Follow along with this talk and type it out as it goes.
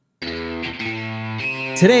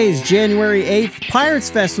Today's January 8th.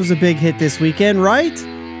 Pirates Fest was a big hit this weekend, right?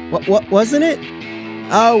 What wasn't it?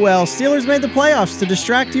 Oh well, Steelers made the playoffs to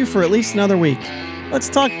distract you for at least another week. Let's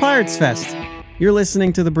talk Pirates Fest. You're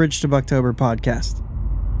listening to the Bridge to Bucktober podcast.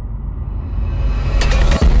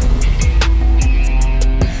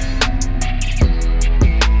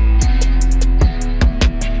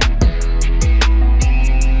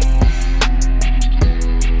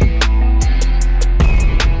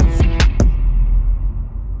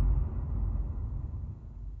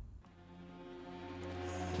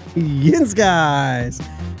 Yins, guys.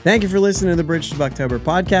 Thank you for listening to the Bridge to Bucktober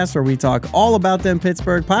podcast, where we talk all about them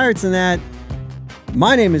Pittsburgh Pirates and that.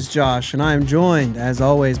 My name is Josh, and I am joined, as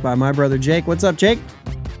always, by my brother Jake. What's up, Jake?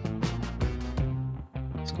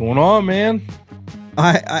 What's going on, man?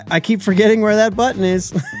 I keep forgetting where that button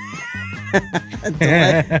is.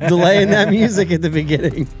 Delaying that music at the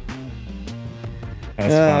beginning.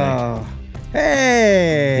 That's funny.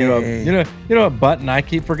 Hey. You know what button I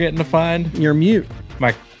keep forgetting to find? You're mute.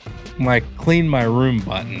 My clean my room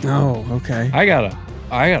button. Oh, okay. I gotta.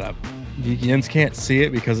 Yins can't see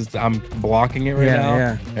it because I'm blocking it right now.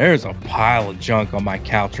 Yeah. There's a pile of junk on my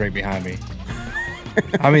couch right behind me.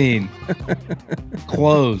 I mean,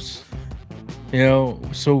 clothes.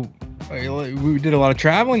 So we did a lot of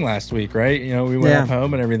traveling last week, right? We went up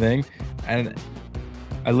home and everything, and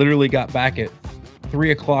I literally got back at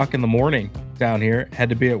 3:00 in the morning down here. Had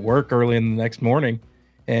to be at work early in the next morning,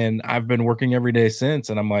 and I've been working every day since.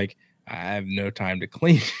 And I'm like, I have no time to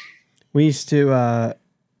clean. We used to.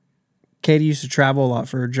 Katie used to travel a lot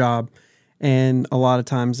for her job, and a lot of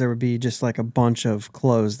times there would be just like a bunch of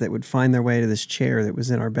clothes that would find their way to this chair that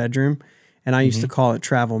was in our bedroom, and I used to call it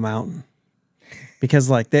Travel Mountain, because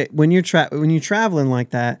like when you're traveling like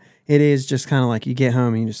that, it is just kind of like you get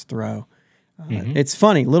home and you just throw. It's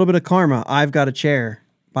funny, a little bit of karma. I've got a chair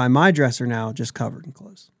by my dresser now, just covered in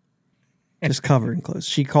clothes. Just covered in clothes.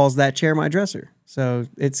 She calls that chair my dresser, so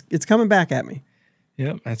it's coming back at me.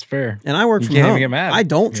 Yep, that's fair. And I work from can't home. Even get mad. I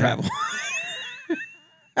don't travel.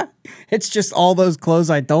 It's just all those clothes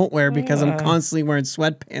I don't wear because I'm constantly wearing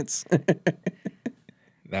sweatpants.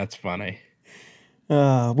 That's funny.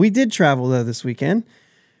 We did travel, though, this weekend.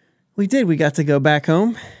 We did. We got to go back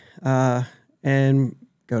home and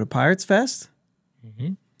go to Pirates Fest.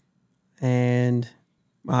 And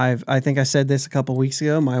I think I said this a couple weeks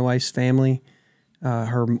ago. My wife's family, on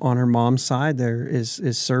her mom's side, there is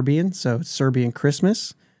Serbian. So it's Serbian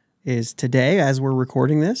Christmas is today, as we're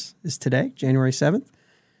recording this, is today, January 7th.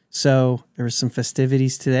 So there was some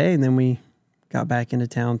festivities today, and then we got back into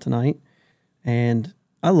town tonight. And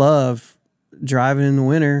I love driving in the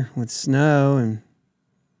winter with snow, and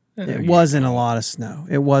it wasn't a lot of snow.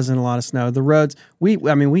 The roads,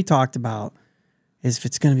 we talked about is if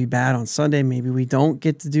it's going to be bad on Sunday, maybe we don't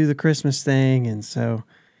get to do the Christmas thing. And so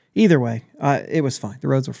either way, it was fine. The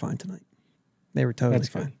roads were fine tonight. They were totally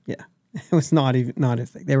fine. Good. Yeah. It was not a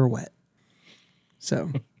thing. They were wet.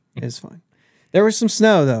 So it was fine. There was some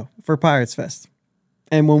snow, though, for Pirates Fest.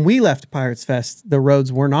 And when we left Pirates Fest, the roads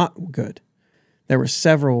were not good. There were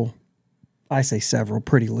several, I say several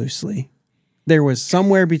pretty loosely. There was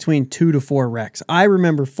somewhere between 2 to 4 wrecks. I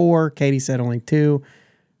remember 4. Katie said only 2.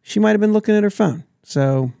 She might have been looking at her phone.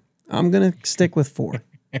 So I'm going to stick with 4.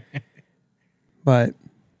 But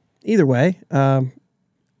either way, we're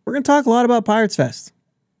going to talk a lot about Pirates Fest.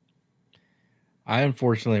 I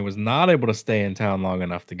unfortunately was not able to stay in town long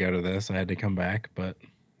enough to go to this. I had to come back, but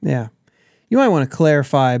yeah, you might want to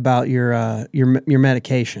clarify about your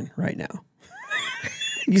medication right now.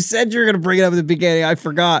 You said you were going to bring it up at the beginning. I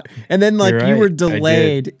forgot, and then right. You were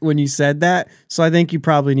delayed when you said that. So I think you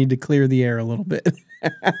probably need to clear the air a little bit.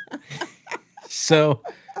 So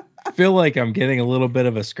I feel like I'm getting a little bit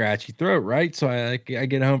of a scratchy throat, right? So I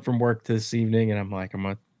get home from work this evening, and I'm like, I'm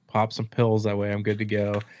gonna pop some pills. That way I'm good to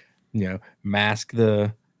go. Mask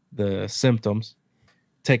the symptoms,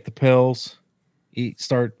 take the pills,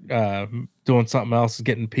 start doing something else,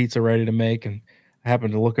 getting pizza ready to make. And I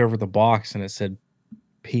happened to look over the box and it said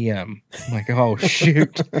PM. I'm like, oh,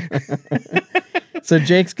 shoot. So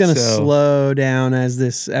Jake's going to slow down as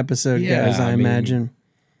this episode goes, I imagine.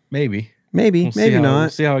 Maybe maybe not. We'll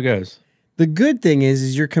see how it goes. The good thing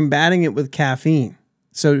is you're combating it with caffeine.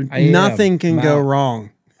 So nothing can go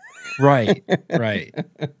wrong. Right.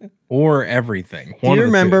 Or everything. Do you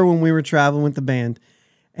remember when we were traveling with the band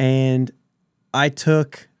and I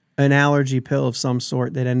took an allergy pill of some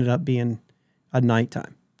sort that ended up being a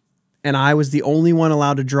nighttime? And I was the only one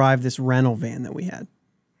allowed to drive this rental van that we had.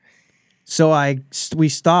 So we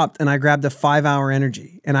stopped and I grabbed a 5-hour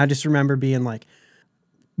energy. And I just remember being like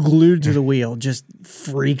glued to the wheel, just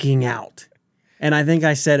freaking out. And I think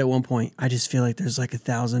I said at one point, I just feel like there's like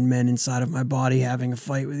 1,000 men inside of my body having a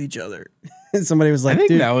fight with each other. And somebody was like, I think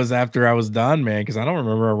dude, that was after I was done, man, because I don't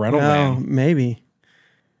remember a rental well, van. maybe.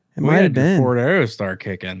 It We might have had your been. Ford Aerostar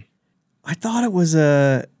kicking. I thought it was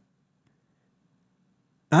I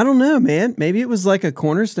don't know, man. Maybe it was like a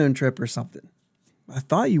Cornerstone trip or something. I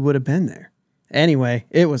thought you would have been there. Anyway,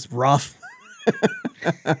 it was rough.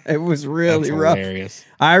 It was really That's rough. hilarious.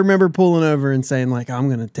 I remember pulling over and saying, like, I'm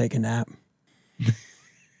going to take a nap.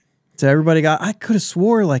 So everybody I could have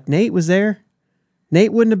swore like Nate was there.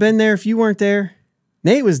 Nate wouldn't have been there if you weren't there.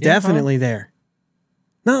 Nate was definitely there.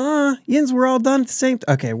 Nuh-uh. Yins were all done at the same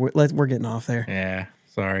time. Okay, we're getting off there. Yeah,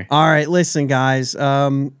 sorry. All right, listen, guys.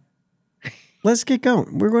 Let's get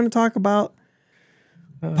going. We're going to talk about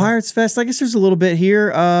Pirates Fest. I guess there's a little bit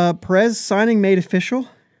here. Perez signing made official.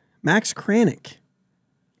 Max Kranick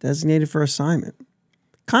designated for assignment.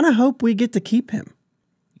 Kind of hope we get to keep him.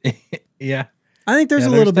 Yeah. I think there's a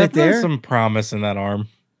little bit there. Some promise in that arm.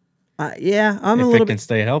 Yeah, I'm if a little it can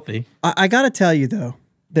stay healthy. I got to tell you, though,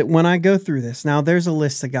 that when I go through this, now there's a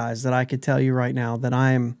list of guys that I could tell you right now that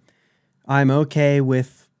I'm okay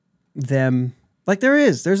with them. Like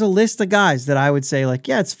there's a list of guys that I would say like,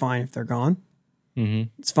 yeah, it's fine if they're gone. Mm-hmm.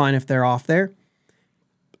 It's fine if they're off there.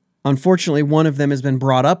 Unfortunately, one of them has been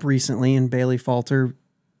brought up recently, and Bailey Falter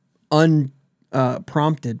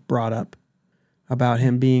unprompted brought up about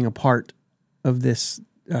him being a part of this,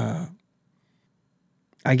 I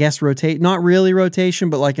guess, not really rotation,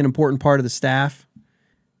 but like an important part of the staff.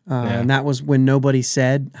 And that was when nobody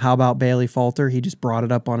said, how about Bailey Falter? He just brought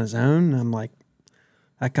it up on his own. And I'm like,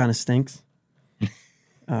 that kind of stinks.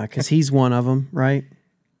 Because he's one of them, right?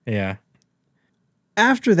 Yeah.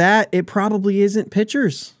 After that, it probably isn't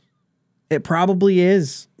pitchers. It probably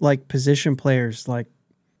is like position players. Like,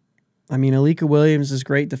 I mean, Alika Williams is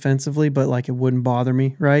great defensively, but like it wouldn't bother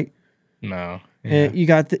me, right? No. Yeah. You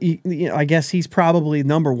got I guess he's probably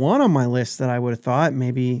number one on my list that I would have thought.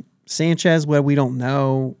 Maybe Sanchez, where we don't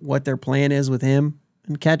know what their plan is with him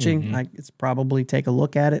and catching. Mm-hmm. It's probably take a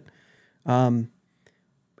look at it.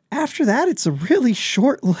 After that, it's a really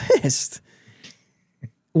short list.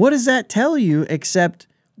 What does that tell you? Except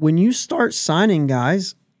when you start signing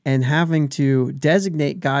guys and having to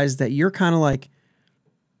designate guys that you're kind of like,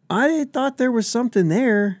 I thought there was something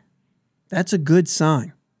there. That's a good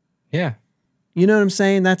sign. Yeah. You know what I'm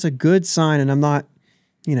saying? That's a good sign. And I'm not,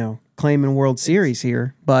 claiming World Series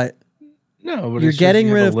here, but no, but you're getting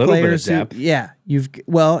rid of players who,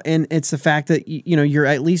 and it's the fact that, you're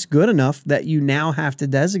at least good enough that you now have to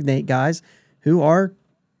designate guys who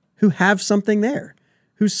have something there.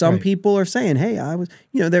 Who some people are saying, hey,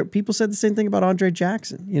 people said the same thing about Andre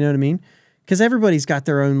Jackson. You know what I mean? Because everybody's got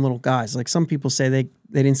their own little guys. Like some people say they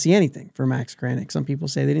didn't see anything for Max Kranick. Some people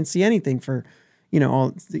say they didn't see anything for,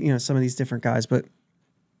 some of these different guys. But,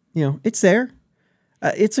 it's there.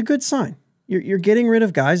 It's a good sign. You're getting rid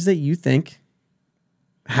of guys that you think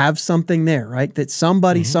have something there, right? That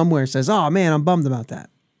somebody somewhere says, oh, man, I'm bummed about that.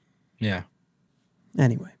 Yeah.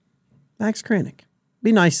 Anyway, Max Kranick.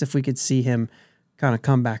 Be nice if we could see him kind of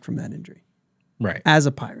come back from that injury. Right. As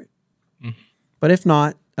a Pirate. Mm-hmm. But if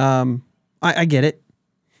not, I get it.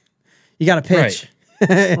 You got to pitch.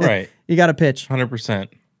 Right. You got to pitch. 100%.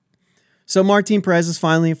 So Martin Perez is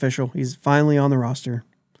finally official. He's finally on the roster.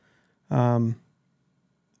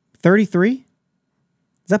 33? Is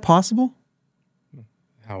that possible?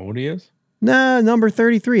 How old he is? No, number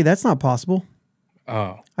 33. That's not possible.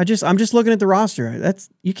 Oh. I'm just looking at the roster.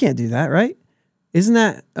 You can't do that, right? Isn't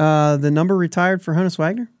that the number retired for Honus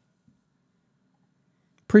Wagner?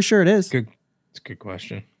 Pretty sure it is. Good. It's a good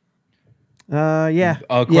question. Yeah.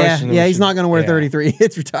 Question yeah. He's not going to wear 33.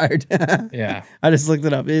 It's retired. Yeah. I just looked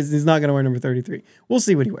it up. He's not going to wear number 33. We'll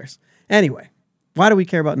see what he wears. Anyway, why do we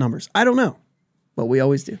care about numbers? I don't know, but we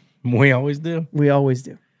always do. We always do. We always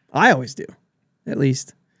do. I always do, at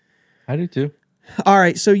least. I do too. All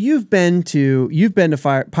right. So you've been to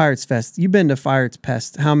Pirates Fest. You've been to Pirates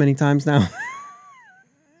Fest how many times now?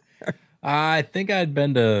 I think I'd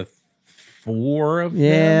been to 4 of them.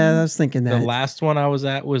 Yeah, I was thinking that. The last one I was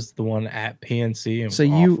at was the one at PNC. So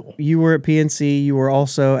you were at PNC. You were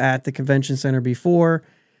also at the convention center before.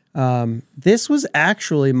 This was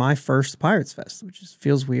actually my first Pirates Fest, which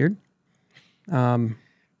feels weird.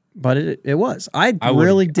 But it was. I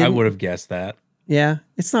would have guessed that. Yeah,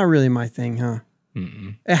 it's not really my thing, huh?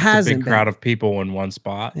 Mm-mm. It hasn't. A big crowd of people in one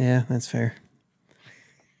spot. Yeah, that's fair.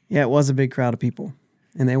 Yeah, it was a big crowd of people,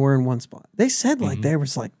 and they were in one spot. They said there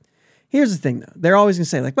was like. Here's the thing, though. They're always going to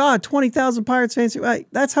say, like, 20,000 Pirates fans. Right,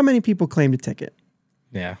 that's how many people claimed a ticket.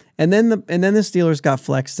 Yeah. And then the Steelers got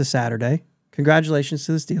flexed to Saturday. Congratulations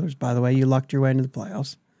to the Steelers, by the way. You lucked your way into the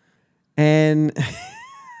playoffs. And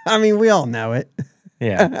I mean, we all know it.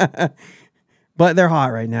 Yeah. But they're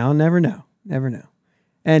hot right now. Never know. Never know.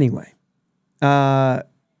 Anyway, I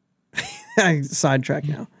sidetrack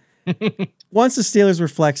now. Once the Steelers were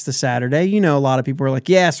flexed to Saturday, you know, a lot of people were like,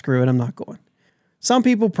 yeah, screw it, I'm not going. Some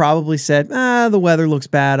people probably said, the weather looks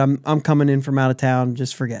bad. I'm coming in from out of town.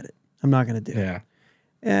 Just forget it. I'm not going to do it.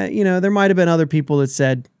 Yeah. You know, there might have been other people that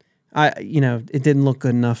said, it didn't look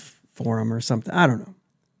good enough for them or something. I don't know.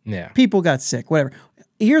 Yeah. People got sick, whatever.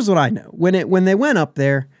 Here's what I know. When they went up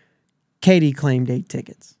there, Katie claimed 8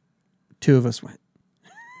 tickets. 2 of us went.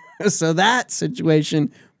 So that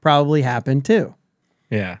situation probably happened too.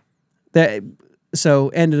 Yeah. So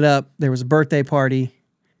ended up, there was a birthday party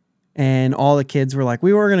and all the kids were like,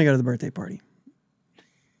 we were going to go to the birthday party.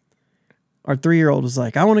 Our 3-year-old was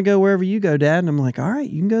like, I want to go wherever you go, Dad. And I'm like, all right,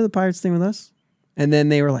 you can go to the Pirates thing with us. And then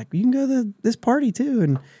they were like, you can go to this party too.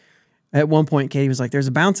 And at one point, Katie was like, there's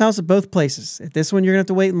a bounce house at both places. At this one, you're going to have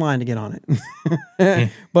to wait in line to get on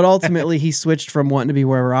it. But ultimately, he switched from wanting to be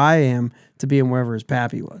wherever I am to being wherever his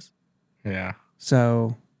pappy was. Yeah.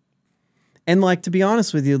 So, and like, to be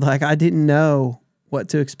honest with you, like, I didn't know what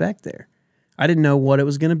to expect there. I didn't know what it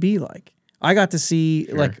was going to be like. I got to see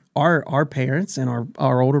like our parents and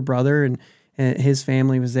our older brother and his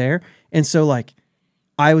family was there. And so like,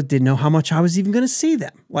 I didn't know how much I was even going to see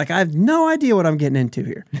them. Like, I have no idea what I'm getting into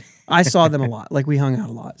here. I saw them a lot. Like, we hung out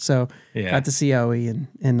a lot. So got to see Owie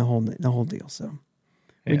and the whole deal. So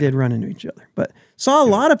we did run into each other, but saw a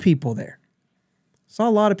lot of people there. A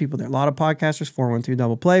lot of podcasters. 412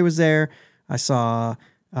 Double Play was there. I saw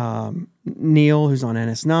Neil, who's on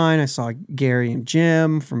NS9. I saw Gary and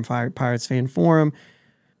Jim from Pirates Fan Forum.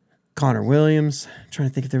 Connor Williams. I'm trying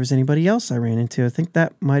to think if there was anybody else I ran into. I think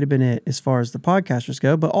that might have been it as far as the podcasters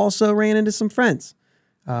go, but also ran into some friends.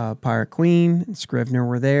 Pirate Queen and Scrivener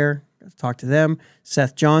were there. Got to talk to them.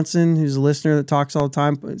 Seth Johnson, who's a listener that talks all the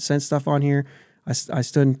time, sent stuff on here. I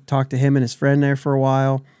stood and talked to him and his friend there for a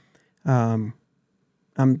while. I'm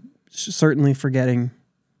certainly forgetting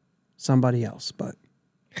somebody else, but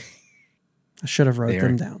I should have wrote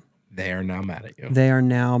them down. They are now mad at you. They are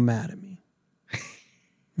now mad at me.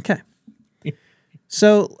 Okay.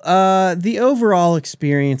 So the overall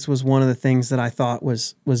experience was one of the things that I thought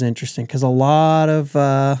was interesting because a lot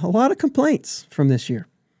of complaints from this year.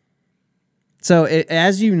 So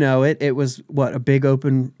as you know, it was a big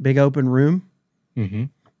open room. Mm-hmm.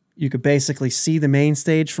 You could basically see the main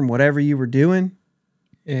stage from whatever you were doing.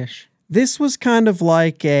 Ish. This was kind of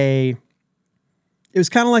like a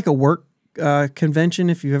work convention.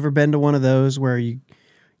 If you've ever been to one of those where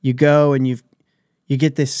you go and you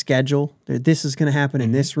get this schedule. This is going to happen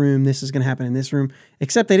in this room. This is going to happen in this room.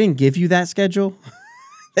 Except they didn't give you that schedule.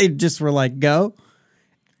 They just were like, go.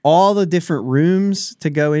 All the different rooms to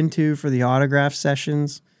go into for the autograph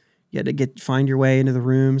sessions. You had to find your way into the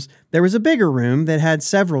rooms. There was a bigger room that had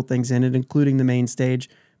several things in it, including the main stage.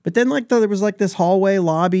 But then there was like this hallway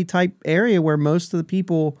lobby type area where most of the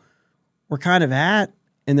people were kind of at.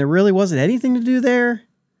 And there really wasn't anything to do there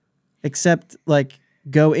except like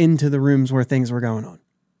go into the rooms where things were going on.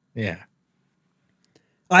 Yeah.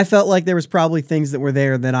 I felt like there was probably things that were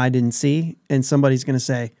there that I didn't see. And somebody's going to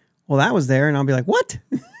say, well, that was there. And I'll be like, what?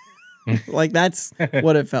 Like, that's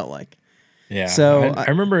what it felt like. Yeah. So I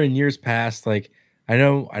remember in years past, like, I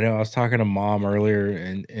know I was talking to Mom earlier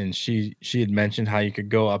and she had mentioned how you could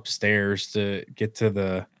go upstairs to get to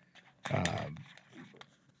the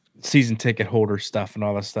season ticket holder stuff and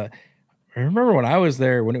all that stuff. I remember when I was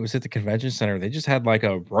there, when it was at the convention center, they just had like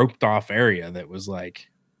a roped off area that was like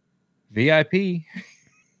VIP.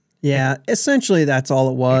 Yeah, essentially that's all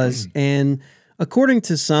it was. And according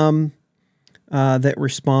to some that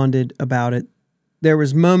responded about it, there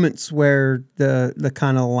was moments where the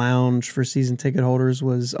kind of lounge for season ticket holders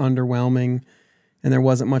was underwhelming and there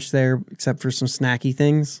wasn't much there except for some snacky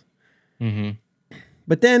things. Mm-hmm.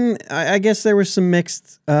 But then I guess there was some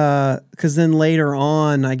mixed, because then later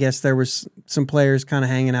on, I guess there was some players kind of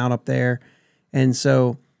hanging out up there. And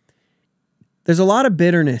so there's a lot of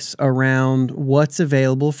bitterness around what's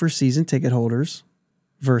available for season ticket holders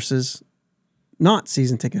versus not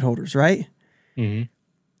season ticket holders, right? Mm-hmm.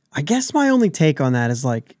 I guess my only take on that is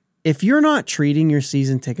like, if you're not treating your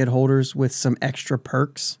season ticket holders with some extra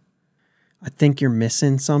perks, I think you're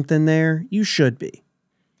missing something there. You should be.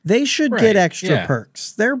 They should get extra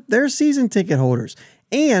perks. They're season ticket holders.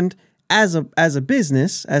 And as a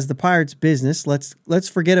business, as the Pirates business, let's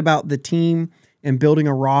forget about the team and building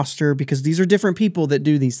a roster because these are different people that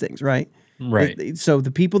do these things, right? Right. So the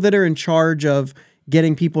people that are in charge of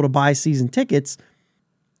getting people to buy season tickets,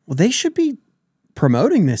 well, they should be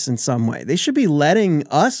promoting this in some way. They should be letting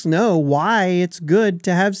us know why it's good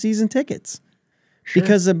to have season tickets. Sure.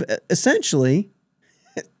 Because essentially,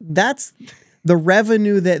 that's the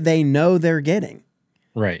revenue that they know they're getting.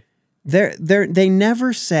 Right. They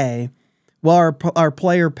never say, well, our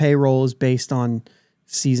player payroll is based on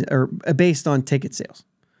season or based on ticket sales.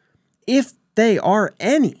 If they are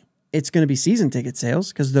any, it's going to be season ticket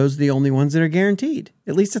sales because those are the only ones that are guaranteed.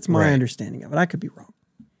 At least that's my understanding of it. I could be wrong.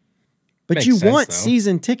 But makes you sense, want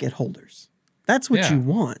season ticket holders. That's what you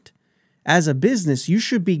want. As a business, you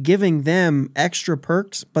should be giving them extra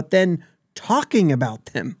perks, but then talking about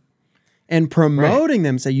them and promoting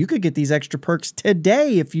them. So you could get these extra perks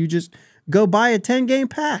today if you just go buy a 10-game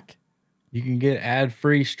pack. You can get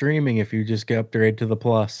ad-free streaming if you just get upgrade to the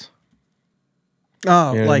Plus.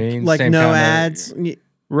 Oh, you know like no ads.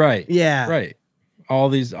 Right. Yeah. Right. All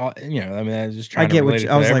these, I was just trying to relate what you,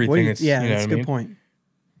 I was like, what yeah, that's a good point.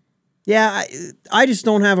 Yeah, I just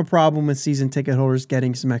don't have a problem with season ticket holders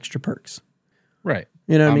getting some extra perks. Right.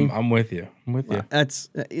 You know what I mean? I'm with you. That's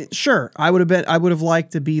sure. I would have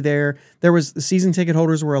liked to be there. There was the season ticket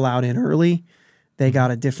holders were allowed in early. They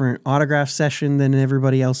got a different autograph session than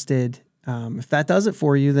everybody else did. If that does it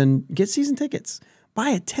for you, then get season tickets. Buy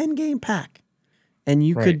a 10-game pack, and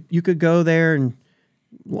you could go there and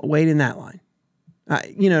wait in that line.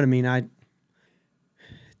 You know what I mean?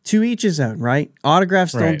 To each his own, right?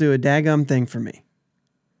 Autographs don't do a daggum thing for me.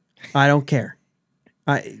 I don't care.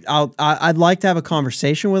 I'd like to have a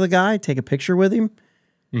conversation with a guy, take a picture with him.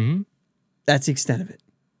 Mm-hmm. That's the extent of it.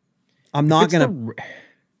 I'm not gonna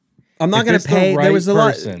pay. There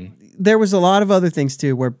was a lot of other things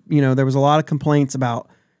too, where there was a lot of complaints about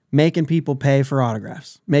making people pay for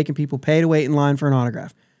autographs, making people pay to wait in line for an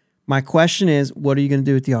autograph. My question is, what are you going to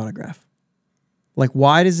do with the autograph? Like,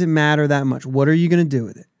 why does it matter that much? What are you going to do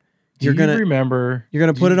with it? You're going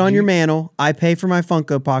to put it on your mantle. I pay for my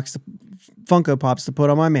Funko Pops to put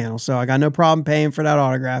on my mantle, so I got no problem paying for that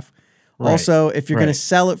autograph. Right. Also, if you're going to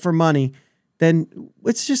sell it for money, then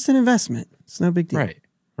it's just an investment. It's no big deal.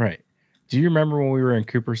 Right. Do you remember when we were in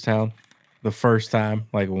Cooperstown the first time,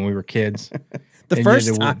 like when we were kids? The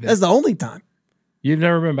first time? That's the only time. You've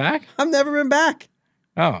never been back? I've never been back.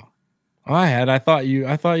 Oh, I had. I thought you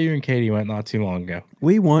and Katie went not too long ago.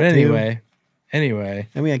 We want anyway.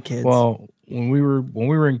 And we had kids. Well, when we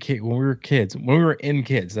were in kids,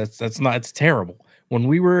 it's terrible. When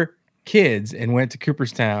we were kids and went to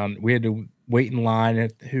Cooperstown, we had to wait in line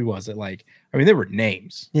at, who was it? Like, there were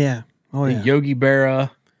names. Yeah. Oh yeah. Yogi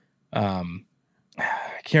Berra. I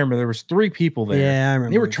can't remember. There was 3 people there. Yeah, I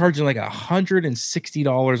remember. They were charging like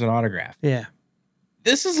 $160 an autograph. Yeah.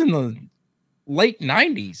 This is in the late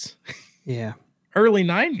 90s. Yeah. Early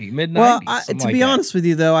 90s, mid 90s. Well, to be honest with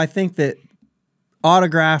you, though, I think that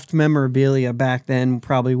autographed memorabilia back then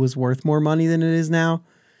probably was worth more money than it is now.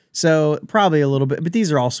 So probably a little bit, but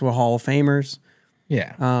these are also Hall of Famers.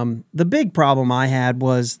 Yeah. The big problem I had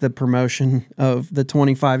was the promotion of the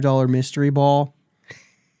 $25 mystery ball.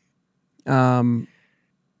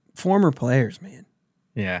 Former players, man.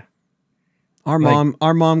 Yeah. Our mom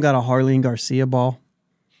got a Harleen Garcia ball.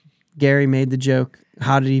 Gary made the joke,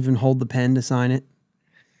 how did he even hold the pen to sign it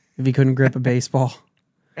if he couldn't grip a baseball?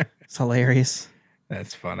 It's hilarious.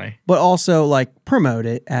 That's funny. But also, like, promote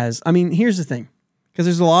it as, here's the thing, because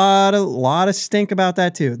there's a lot of stink about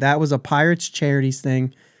that too. That was a Pirates Charities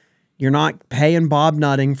thing. You're not paying Bob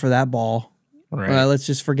Nutting for that ball. Right. Let's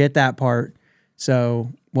just forget that part. So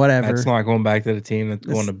whatever. That's not going back to the team that's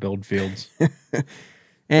going to build fields.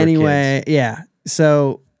 Anyway, yeah.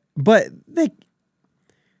 So, but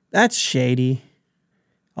that's shady.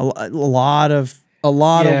 A lot of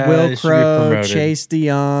Will Crow, Chase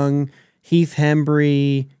DeYoung, Heath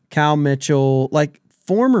Hembry, Cal Mitchell, like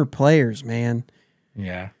former players, man.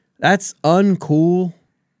 Yeah. That's uncool.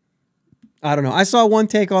 I don't know. I saw one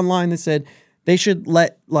take online that said they should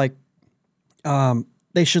let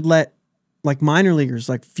minor leaguers,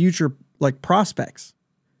 like future like prospects,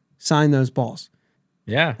 sign those balls.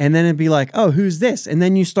 Yeah. And then it'd be like, oh, who's this? And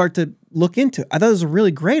then you start to look into it. I thought it was a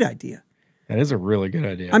really great idea. That is a really good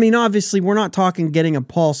idea. Obviously, we're not talking getting a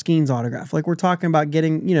Paul Skeens autograph. Like, we're talking about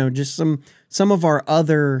getting, just some of our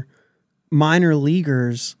other minor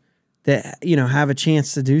leaguers that, have a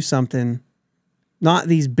chance to do something. Not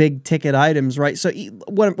these big ticket items, right? So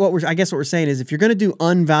what we're saying is, if you're going to do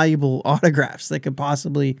unvaluable autographs that could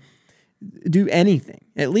possibly do anything,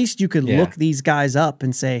 at least you could look these guys up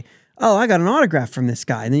and say, oh, I got an autograph from this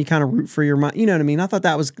guy. And then you kind of root for your mind. You know what I mean? I thought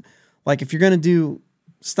that was like, if you're going to do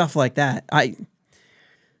stuff like that, I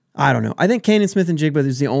don't know. I think Kanan Smith-Njigba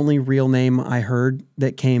is the only real name I heard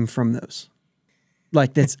that came from those.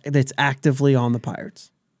 Like, that's actively on the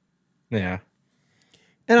Pirates. Yeah.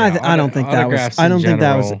 And I don't think that was, autographs I in don't think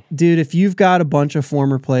that was, general. dude, if you've got a bunch of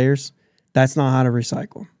former players, that's not how to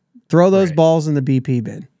recycle. Throw those Right. balls in the BP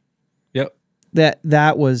bin. Yep.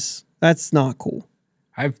 That's not cool.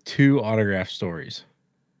 I have 2 autograph stories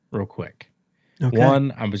real quick. Okay.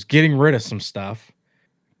 One, I was getting rid of some stuff.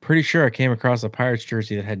 Pretty sure I came across a Pirates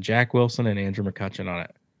jersey that had Jack Wilson and Andrew McCutchen on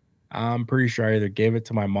it. I'm pretty sure I either gave it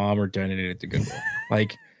to my mom or donated it to Goodwill.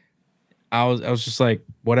 Like I was just like,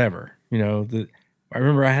 whatever, you know. I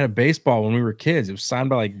remember I had a baseball when we were kids. It was signed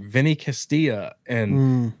by like Vinny Castilla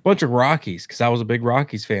and a bunch of Rockies because I was a big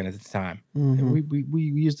Rockies fan at the time. And we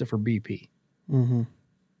used it for BP.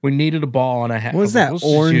 We needed a ball and I had. What was that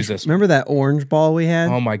orange? Remember that orange ball we had?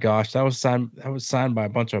 Oh my gosh, that was signed by a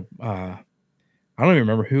bunch of. I don't even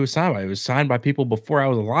remember who it was signed by. It was signed by people before I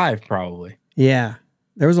was alive, probably. Yeah,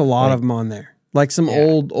 there was a lot of them on there, like some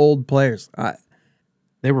old players.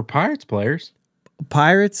 They were Pirates players.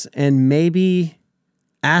 Pirates and maybe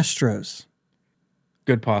Astros.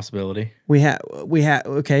 Good possibility. We had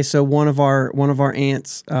okay, so one of our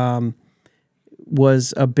aunts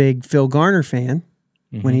was a big Phil Garner fan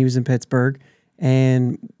when he was in Pittsburgh,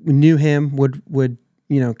 and we knew him, would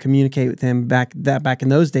communicate with him back in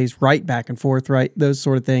those days, write back and forth, right, those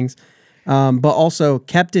sort of things, but also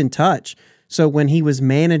kept in touch. So when he was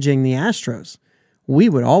managing the Astros, we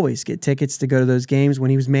would always get tickets to go to those games. When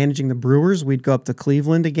he was managing the Brewers, we'd go up to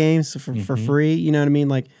Cleveland to games for free. You know what I mean?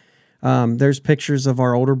 Like, there's pictures of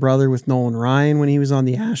our older brother with Nolan Ryan when he was on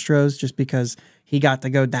the Astros, just because he got to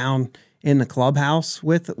go down in the clubhouse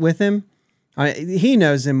with him. He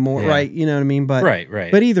knows him more, right? You know what I mean? But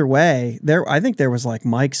right. But either way, I think there was like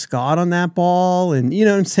Mike Scott on that ball, and you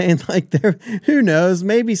know what I'm saying? Like there, who knows?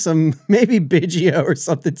 Maybe Biggio or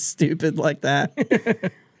something stupid like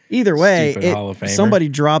that. Either way, somebody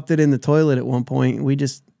dropped it in the toilet at one point, and we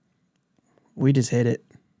just hit it.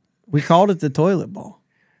 We called it the toilet ball.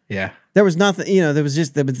 Yeah. There was nothing, there was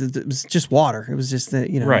just water. It was just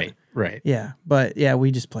that, Right. Yeah. But yeah,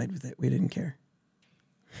 we just played with it. We didn't care.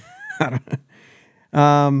 I don't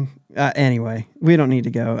know. Anyway, we don't need to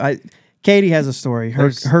go. Katie has a story.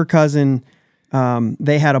 Her cousin,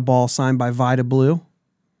 they had a ball signed by Vida Blue,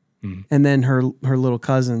 and then her little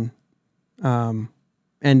cousin,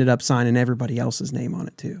 ended up signing everybody else's name on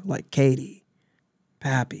it too, like Katie,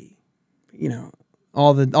 Pappy,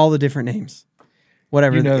 all the different names.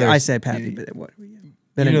 Whatever I say, Pappy, but what?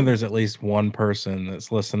 But anyway. There's at least one person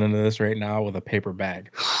that's listening to this right now with a paper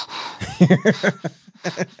bag.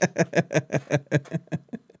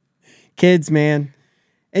 Kids, man.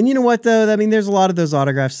 And you know what, though? I mean, there's a lot of those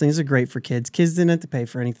autographs things are great for kids. Kids didn't have to pay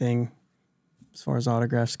for anything as far as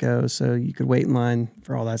autographs go, so you could wait in line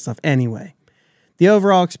for all that stuff. Anyway, the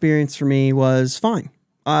overall experience for me was fine.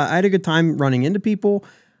 I had a good time running into people.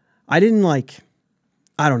 I didn't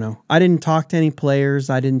I didn't talk to any players.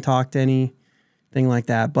 I didn't talk to anything like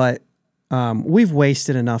that, but we've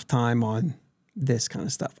wasted enough time on this kind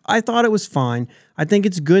of stuff. I thought it was fine. I think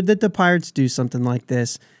it's good that the Pirates do something like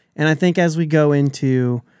this. And I think as we go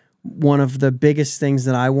into one of the biggest things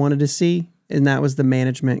that I wanted to see, and that was the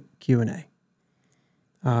management Q&A.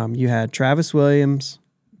 You had Travis Williams,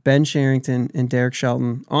 Ben Sherrington, and Derek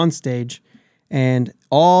Shelton on stage, and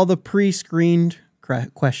all the pre-screened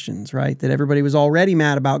questions, right, that everybody was already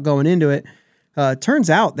mad about going into it. Turns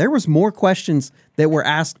out there was more questions that were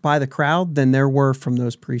asked by the crowd than there were from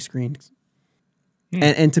those pre-screened.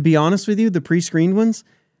 And to be honest with you, the pre-screened ones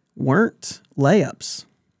weren't layups.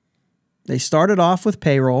 They started off with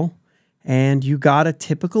payroll, and you got a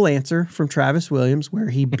typical answer from Travis Williams where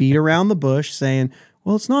he beat around the bush saying,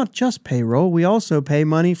 well, it's not just payroll. We also pay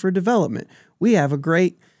money for development. We have a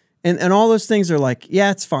great... And all those things are like,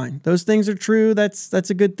 yeah, it's fine. Those things are true. That's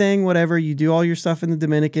a good thing. Whatever. You do all your stuff in the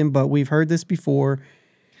Dominican, but we've heard this before.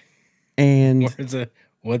 And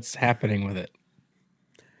what's happening with it?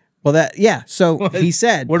 Well, so he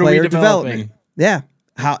said, what player are we development. Yeah.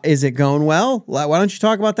 How is it going well? Why don't you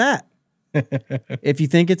talk about that? If you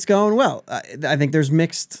think it's going well, I think there's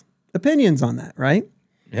mixed opinions on that, right?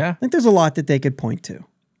 Yeah. I think there's a lot that they could point to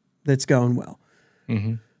that's going well.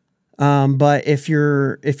 But if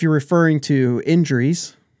you're referring to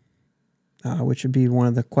injuries, which would be one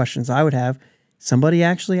of the questions I would have, somebody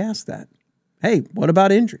actually asked that. Hey, what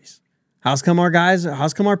about injuries? How come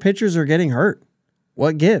our pitchers are getting hurt?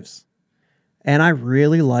 What gives? And I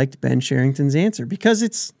really liked Ben Sherrington's answer because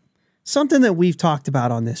it's something that we've talked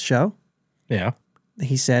about on this show. Yeah.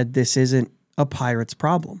 He said this isn't a Pirates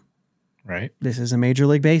problem. Right. This is a Major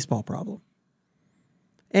League Baseball problem.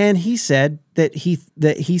 And he said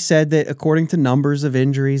that according to numbers of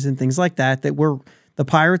injuries and things like that, the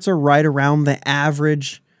Pirates are right around the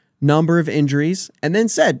average number of injuries, and then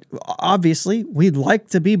said, obviously, we'd like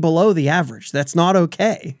to be below the average. That's not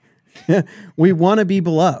okay. We want to be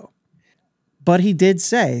below. But he did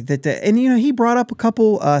say that, and he brought up a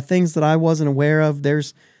couple things that I wasn't aware of.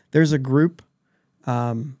 There's a group,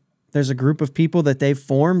 of people that they've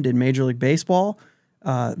formed in Major League Baseball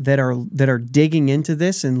that are digging into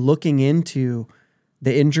this and looking into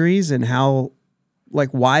the injuries and how, like,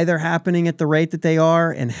 why they're happening at the rate that they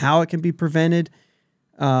are and how it can be prevented.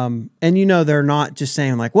 And they're not just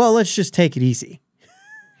saying like, well, let's just take it easy.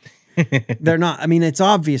 They're not. I mean, it's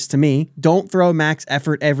obvious to me. Don't throw max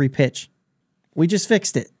effort every pitch. We just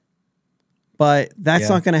fixed it. But that's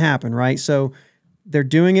not going to happen, right? So they're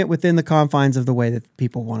doing it within the confines of the way that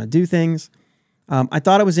people want to do things. I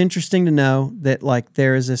thought it was interesting to know that, like,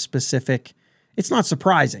 there is a specific, it's not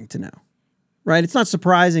surprising to know, right? It's not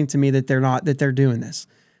surprising to me that they're doing this,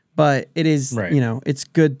 but it is, right. It's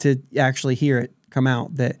good to actually hear it come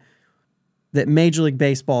out that Major League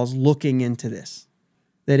Baseball is looking into this,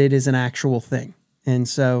 that it is an actual thing. And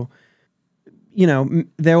so,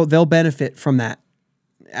 they'll benefit from that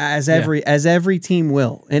as every team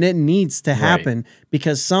will. And it needs to happen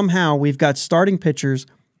because somehow we've got starting pitchers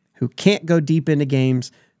who can't go deep into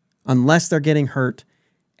games unless they're getting hurt.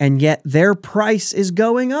 And yet their price is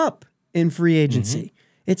going up in free agency.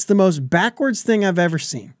 Mm-hmm. It's the most backwards thing I've ever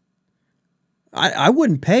seen. I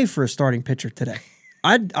wouldn't pay for a starting pitcher today.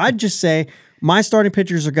 I'd just say my starting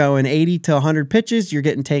pitchers are going 80 to 100 pitches. You're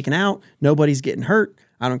getting taken out. Nobody's getting hurt.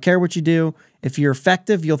 I don't care what you do. If you're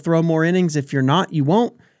effective, you'll throw more innings. If you're not, you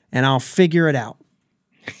won't. And I'll figure it out.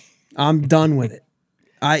 I'm done with it.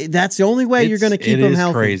 That's the only way you're going to keep them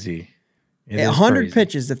healthy. Crazy. 100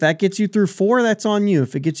 pitches. If that gets you through 4, that's on you.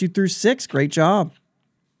 If it gets you through 6, great job.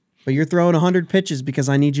 But you're throwing 100 pitches because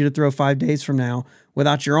I need you to throw 5 days from now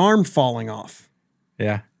without your arm falling off.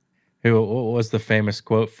 Yeah. What was the famous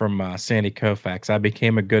quote from Sandy Koufax? I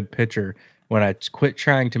became a good pitcher when I quit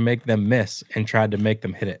trying to make them miss and tried to make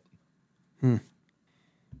them hit it.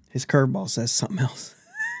 His curveball says something else.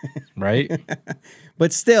 Right?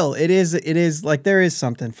 But still, it is like there is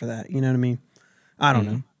something for that. You know what I mean? I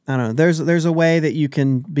don't know. There's a way that you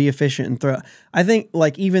can be efficient and throw. I think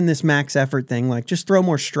like even this max effort thing, like just throw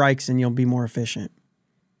more strikes and you'll be more efficient.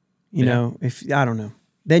 You know, I don't know.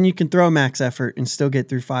 Then you can throw max effort and still get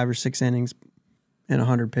through 5 or 6 innings and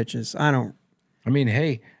 100 pitches. I mean,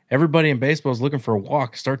 hey, everybody in baseball is looking for a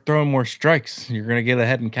walk. Start throwing more strikes. You're going to get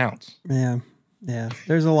ahead in counts. Yeah.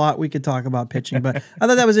 There's a lot we could talk about pitching, but I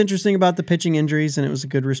thought that was interesting about the pitching injuries, and it was a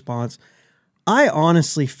good response. I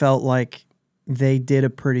honestly felt like they did a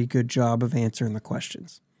pretty good job of answering the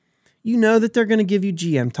questions. You know that they're going to give you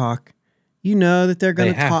GM talk. You know that they're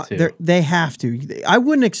going to talk. They have to. I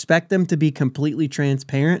wouldn't expect them to be completely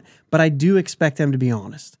transparent, but I do expect them to be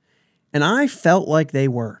honest. And I felt like they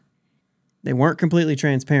were. They weren't completely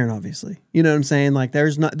transparent, obviously. You know what I'm saying? Like they're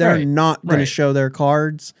not going to show their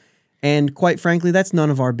cards. And quite frankly, that's none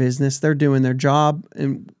of our business. They're doing their job,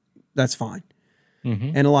 and that's fine.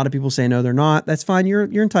 Mm-hmm. And a lot of people say, no, they're not. That's fine. You're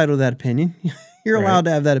entitled to that opinion. You're allowed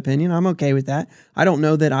to have that opinion. I'm okay with that. I don't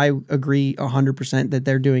know that I agree 100% that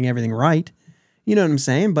they're doing everything right. You know what I'm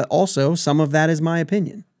saying? But also, some of that is my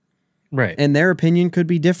opinion. Right. And their opinion could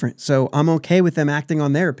be different. So I'm okay with them acting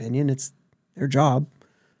on their opinion. It's their job.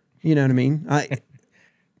 You know what I mean?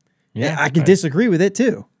 I can disagree with it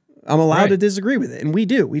too. I'm allowed to disagree with it. And we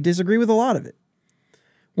do. We disagree with a lot of it.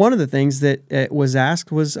 One of the things that was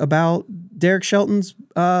asked was about Derek Shelton's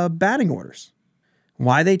batting orders,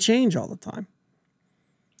 why they change all the time.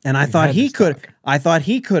 And I thought he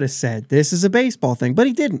could have said this is a baseball thing, but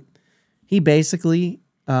he didn't. He basically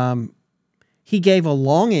he gave a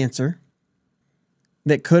long answer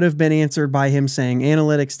that could have been answered by him saying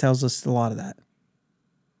analytics tells us a lot of that.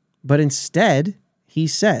 But instead, he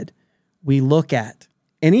said, we look at,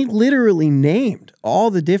 and he literally named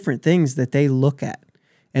all the different things that they look at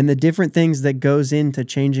and the different things that goes into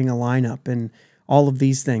changing a lineup and all of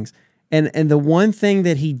these things. And the one thing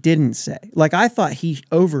that he didn't say, like I thought he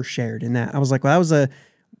overshared in that. I was like, well, that was a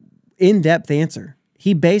in-depth answer.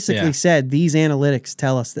 He basically said these analytics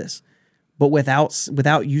tell us this, but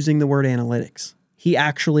without using the word analytics. He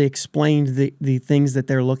actually explained the things that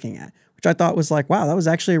they're looking at, which I thought was like, wow, that was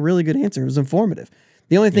actually a really good answer. It was informative.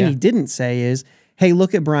 The only thing he didn't say is, hey,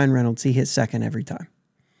 look at Brian Reynolds. He hits second every time.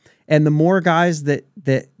 And the more guys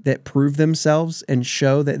that prove themselves and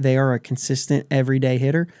show that they are a consistent everyday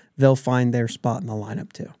hitter, they'll find their spot in the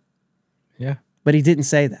lineup too. Yeah. But he didn't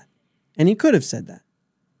say that. And he could have said that.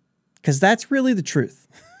 Because that's really the truth.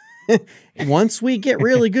 Once we get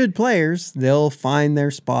really good players, they'll find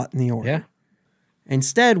their spot in the order. Yeah.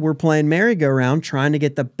 Instead, we're playing merry-go-round trying to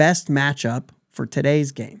get the best matchup for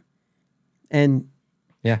today's game. And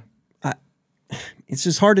Yeah. it's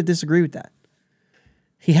just hard to disagree with that.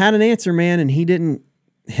 He had an answer, man, and he didn't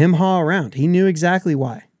hem-haw around. He knew exactly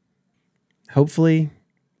why. Hopefully,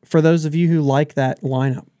 for those of you who like that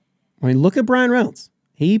lineup, I mean, look at Brian Reynolds.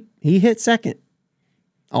 He hit second,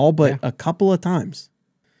 all but a couple of times.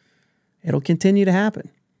 It'll continue to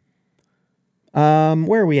happen.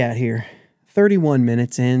 Where are we at here? 31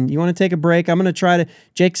 minutes in. You want to take a break? I'm going to try to...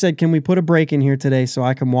 Jake said, can we put a break in here today so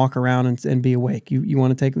I can walk around and be awake? You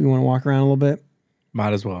want to walk around a little bit?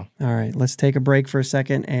 Might as well. All right, let's take a break for a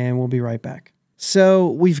second and we'll be right back.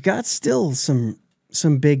 So we've got still some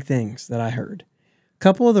big things that I heard. A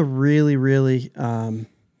couple of the really, really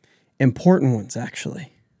important ones,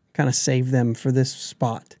 actually. Kind of saved them for this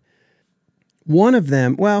spot. One of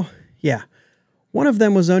them was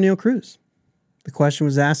O'Neal Cruz. The question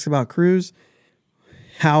was asked about Cruz,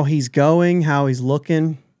 how he's going, how he's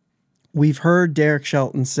looking. We've heard Derek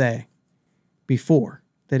Shelton say before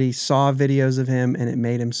that he saw videos of him and it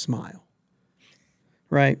made him smile.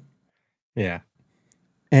 Right? Yeah.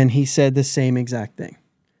 And he said the same exact thing.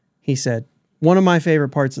 He said, one of my favorite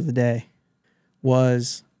parts of the day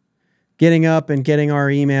was getting up and getting our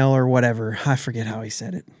email or whatever. I forget how he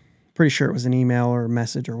said it. Pretty sure it was an email or a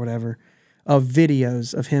message or whatever of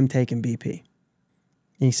videos of him taking BP.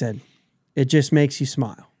 He said, it just makes you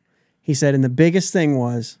smile. He said, and the biggest thing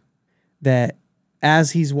was that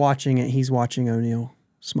as he's watching it, he's watching O'Neal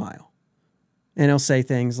smile. And he'll say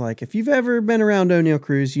things like, if you've ever been around O'Neal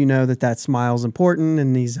Cruz, you know that smile's important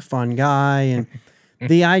and he's a fun guy. And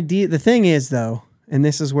the thing is, though, and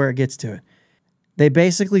this is where it gets to it, they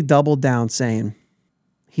basically doubled down saying,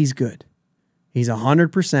 he's good. He's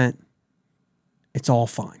 100%. It's all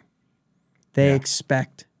fine. They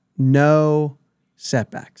expect no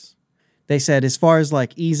setbacks. They said, as far as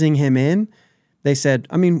like easing him in, they said,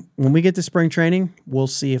 I mean, when we get to spring training, we'll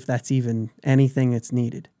see if that's even anything that's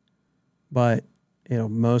needed. But it'll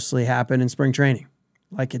mostly happen in spring training,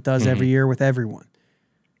 like it does every year with everyone.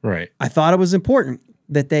 Right. I thought it was important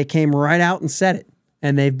that they came right out and said it.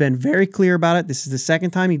 And they've been very clear about it. This is the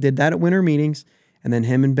second time he did that at winter meetings. And then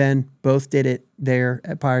him and Ben both did it there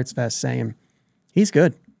at Pirates Fest saying, he's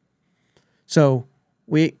good. So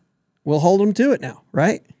we'll hold him to it now,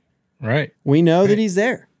 right? Right. We know that he's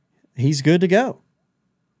there. He's good to go.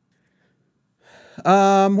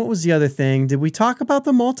 What was the other thing? Did we talk about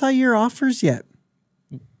the multi-year offers yet?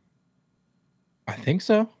 I think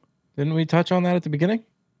so. Didn't we touch on that at the beginning?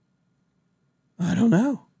 I don't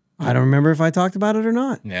know. I don't remember if I talked about it or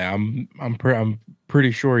not. Yeah, I'm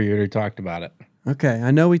pretty sure you already talked about it. Okay,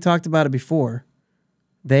 I know we talked about it before.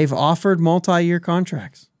 They've offered multi-year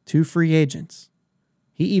contracts to free agents.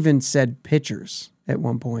 He even said pitchers at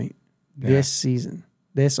one point this season,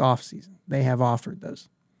 this offseason. They have offered those.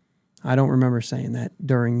 I don't remember saying that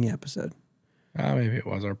during the episode. Maybe it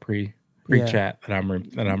was our pre-chat that I'm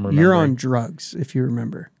remembering. You're on drugs, if you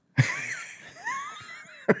remember.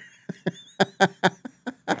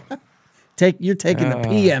 You're taking the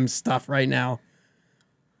PM stuff right now.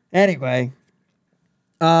 Anyway,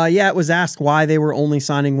 it was asked why they were only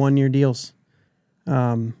signing 1-year deals.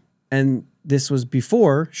 And this was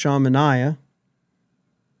before Sean Manaea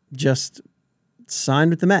just signed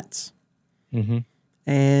with the Mets. Mm-hmm.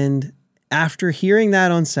 And after hearing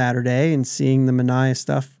that on Saturday and seeing the Manaea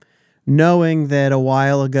stuff, knowing that a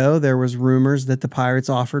while ago there was rumors that the Pirates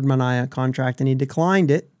offered Manaea a contract and he declined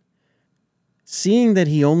it, seeing that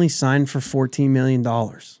he only signed for $14 million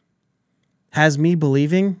has me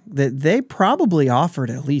believing that they probably offered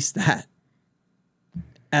at least that.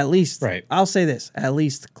 At least, right. I'll say this, at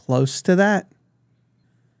least close to that.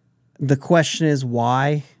 The question is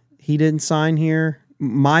why he didn't sign here.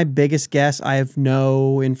 My biggest guess, I have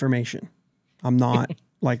no information. I'm not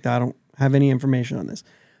like that. I don't have any information on this.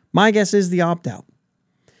 My guess is the opt-out.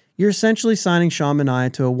 You're essentially signing Sean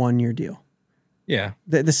Manaea to a 1-year deal. Yeah.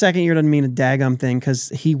 The second year doesn't mean a daggum thing because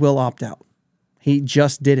he will opt out. He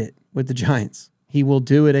just did it with the Giants. He will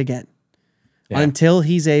do it again until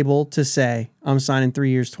he's able to say, I'm signing 3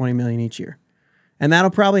 years, $20 million each year. And that'll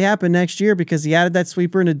probably happen next year because he added that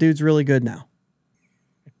sweeper and the dude's really good now.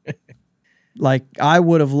 Like, I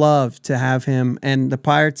would have loved to have him, and the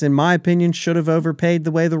Pirates, in my opinion, should have overpaid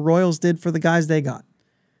the way the Royals did for the guys they got.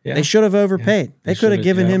 Yeah. They should have overpaid. Yeah. They could have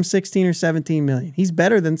given him 16 or 17 million. He's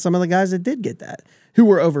better than some of the guys that did get that, who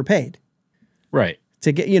were overpaid. Right.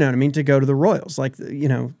 To get, you know what I mean, to go to the Royals. Like, you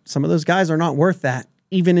know, some of those guys are not worth that,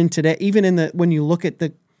 even in today, even in the, when you look at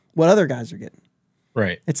what other guys are getting.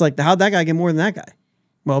 Right. It's like, how'd that guy get more than that guy?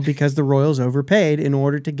 Well, because the Royals overpaid in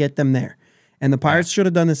order to get them there. And the Pirates should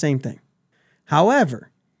have done the same thing.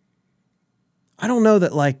 However, I don't know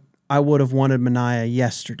that, like, I would have wanted Manaea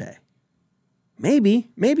yesterday. Maybe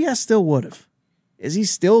I still would have. Is he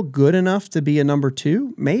still good enough to be a number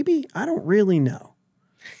 2? Maybe. I don't really know.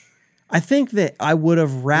 I think that I would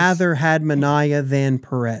have rather had Minaya than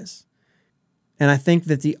Perez. And I think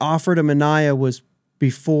that the offer to Minaya was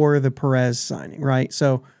before the Perez signing, right?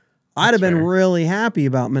 So I'd have been really happy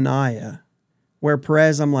about Minaya, where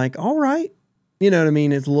Perez, I'm like, all right. You know what I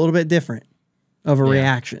mean? It's a little bit different of a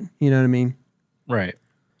reaction. You know what I mean? Right.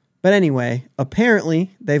 But anyway,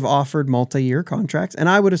 apparently they've offered multi-year contracts, and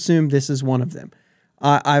I would assume this is one of them.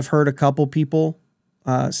 I've heard a couple people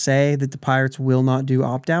say that the Pirates will not do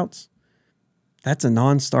opt-outs. That's a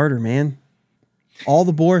non-starter, man. All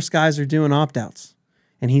the Boris guys are doing opt-outs,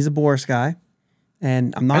 and he's a Boris guy.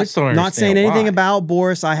 And I'm not saying anything about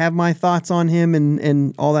Boris. I have my thoughts on him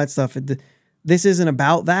and all that stuff. This isn't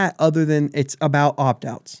about that, other than it's about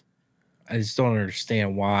opt-outs. I just don't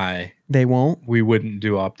understand why they won't. We wouldn't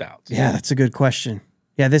do opt-outs. Yeah, that's a good question.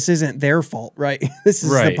 Yeah, this isn't their fault, right? This is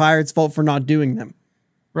the Pirates' fault for not doing them.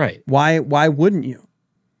 Right. Why wouldn't you?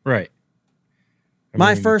 Right.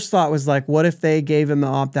 My first thought was like, what if they gave him the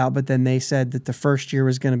opt-out, but then they said that the first year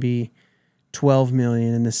was going to be $12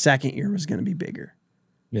 million and the second year was going to be bigger.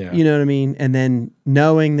 Yeah. You know what I mean? And then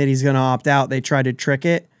knowing that he's going to opt out, they tried to trick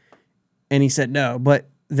it, and he said no. But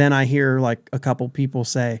then I hear like a couple people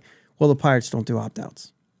say, well, the Pirates don't do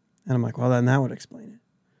opt-outs. And I'm like, well, then that would explain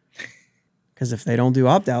it. Because if they don't do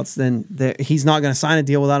opt-outs, then he's not going to sign a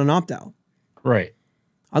deal without an opt-out. Right.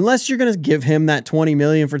 Unless you're going to give him that $20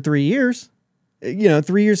 million for 3 years. 3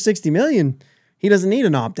 years, $60 million. He doesn't need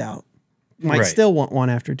an opt-out. Might still want one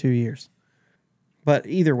after 2 years. But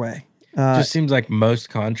either way. Just seems like most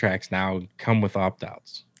contracts now come with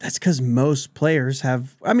opt-outs. That's because most players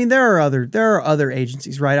have. I mean, there are other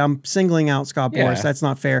agencies, right? I'm singling out Scott Boras. That's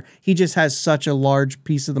not fair. He just has such a large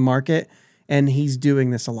piece of the market, and he's doing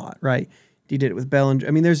this a lot, right? He did it with Bellinger.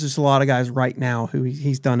 I mean, there's just a lot of guys right now who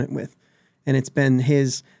he's done it with, and it's been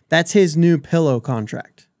that's his new pillow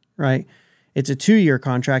contract, right? It's a 2-year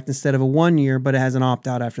contract instead of a 1 year, but it has an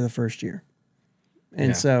opt-out after the first year.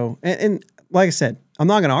 And so, and like I said, I'm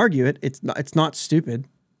not going to argue it. It's not stupid.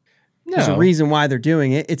 No. There's a reason why they're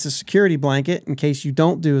doing it. It's a security blanket in case you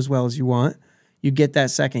don't do as well as you want. You get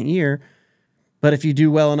that second year. But if you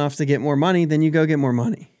do well enough to get more money, then you go get more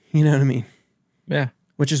money. You know what I mean? Yeah.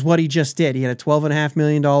 Which is what he just did. He had a $12.5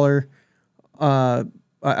 million,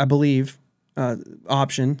 I believe,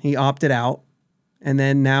 option. He opted out. And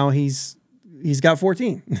then now he's got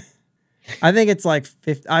 14. I think it's like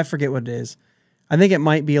 50, I forget what it is. I think it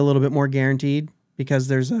might be a little bit more guaranteed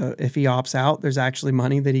because if he opts out, there's actually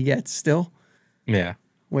money that he gets still. Yeah.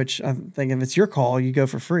 Which I think if it's your call, you go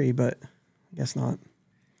for free, but I guess not.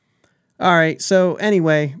 All right. So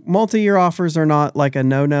anyway, multi-year offers are not like a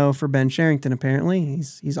no-no for Ben Cherington, apparently.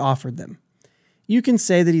 He's offered them. You can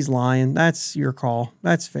say that he's lying. That's your call.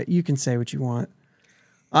 That's fit. You can say what you want.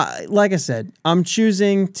 Like I said, I'm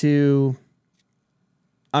choosing to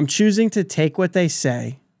take what they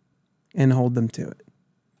say and hold them to it.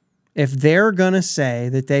 If they're going to say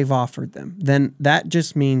that they've offered them, then that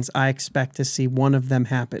just means I expect to see one of them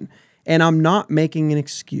happen. And I'm not making an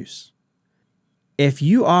excuse. If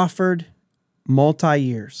you offered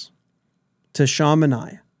multi-years to Sean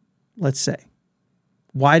Manaea, let's say,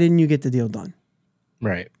 why didn't you get the deal done?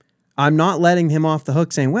 Right. I'm not letting him off the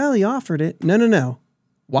hook saying, well, he offered it. No.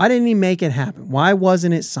 Why didn't he make it happen? Why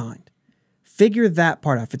wasn't it signed? Figure that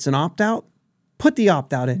part out. If it's an opt-out, put the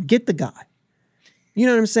opt-out in. Get the guy. You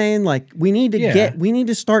know what I'm saying? Like we need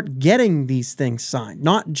to start getting these things signed,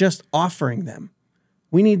 not just offering them.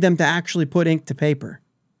 We need them to actually put ink to paper.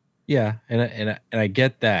 Yeah, and I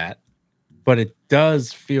get that, but it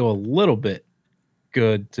does feel a little bit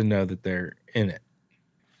good to know that they're in it.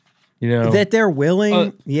 That they're willing.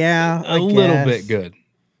 A little bit good.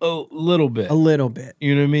 A little bit.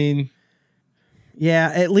 You know what I mean? Yeah,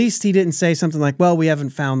 at least he didn't say something like, well, we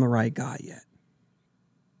haven't found the right guy yet.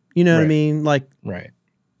 You know what I mean? Like,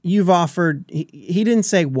 you've offered, he didn't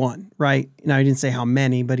say one, right? Now, he didn't say how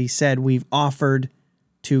many, but he said we've offered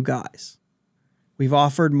 2 guys. We've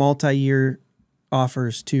offered multi-year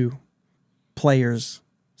offers to players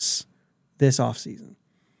this offseason.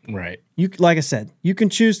 Right. Like I said, you can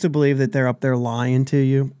choose to believe that they're up there lying to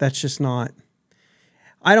you. That's just not,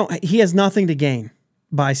 he has nothing to gain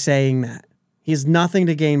by saying that. He has nothing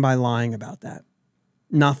to gain by lying about that.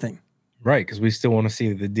 Nothing. Right, because we still want to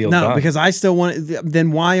see the deal done. No, because I still want it.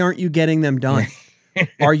 Then why aren't you getting them done?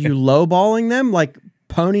 Are you lowballing them? Like,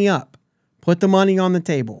 pony up. Put the money on the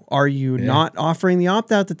table. Are you not offering the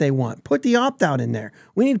opt-out that they want? Put the opt-out in there.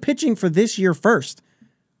 We need pitching for this year first.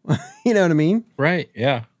 You know what I mean? Right,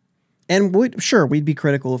 yeah. And we'd be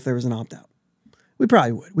critical if there was an opt-out. We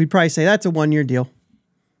probably would. We'd probably say that's a 1-year deal.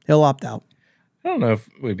 He'll opt out. I don't know if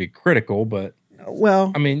we'd be critical, but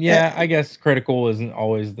Well, I mean, yeah, I guess critical isn't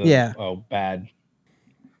always the bad.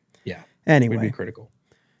 Yeah. Anyway, we'd be critical.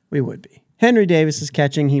 We would be. Henry Davis is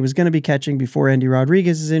catching. He was going to be catching before Andy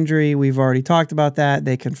Rodriguez's injury. We've already talked about that.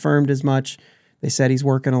 They confirmed as much. They said he's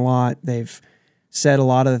working a lot. They've said a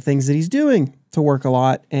lot of the things that he's doing to work a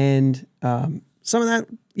lot. And some of that,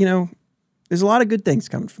 there's a lot of good things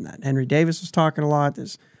coming from that. Henry Davis was talking a lot.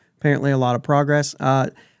 There's apparently a lot of progress. I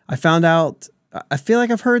found out, I feel like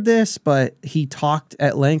I've heard this, but he talked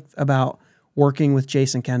at length about working with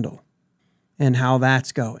Jason Kendall and how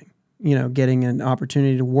that's going. Getting an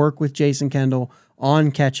opportunity to work with Jason Kendall on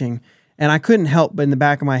catching. And I couldn't help but in the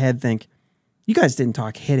back of my head think, you guys didn't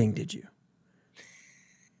talk hitting, did you?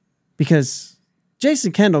 Because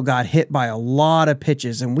Jason Kendall got hit by a lot of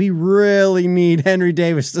pitches, and we really need Henry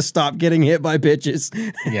Davis to stop getting hit by pitches.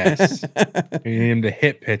 Yes. We need him to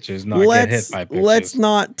hit pitches, not get hit by pitches. Let's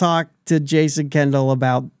not talk to Jason Kendall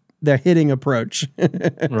about their hitting approach.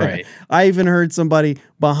 Right. I even heard somebody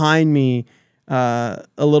behind me a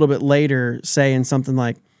little bit later saying something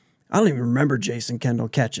like, I don't even remember Jason Kendall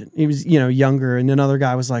catching. He was, younger. And another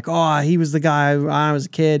guy was like, oh, he was the guy when I was a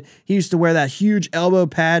kid. He used to wear that huge elbow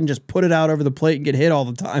pad and just put it out over the plate and get hit all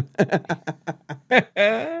the time.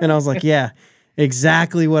 And I was like, yeah,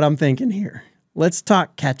 exactly what I'm thinking here. Let's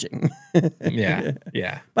talk catching. Yeah.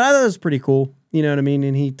 But I thought it was pretty cool. You know what I mean?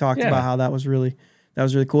 And he talked about how that was really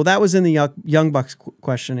cool. That was in the Young Bucks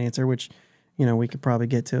question answer, which, we could probably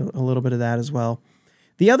get to a little bit of that as well.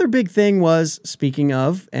 The other big thing was, speaking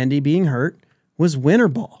of Andy being hurt, was winter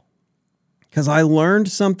ball. Because I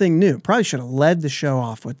learned something new. Probably should have led the show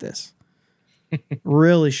off with this.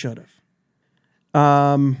 Really should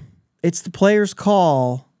have. It's the player's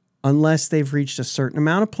call unless they've reached a certain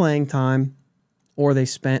amount of playing time or they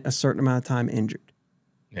spent a certain amount of time injured.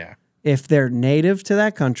 Yeah. If they're native to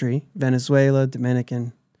that country, Venezuela,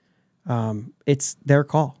 Dominican, it's their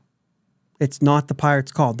call. It's not the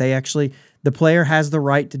Pirates' call. The player has the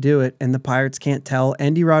right to do it, and the Pirates can't tell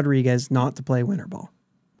Andy Rodriguez not to play winter ball.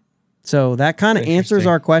 So that kind of answers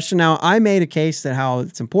our question. Now, I made a case that how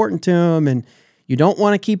it's important to him, and you don't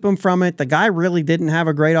want to keep him from it. The guy really didn't have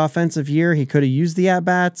a great offensive year. He could have used the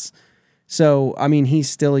at-bats. So, I mean, he's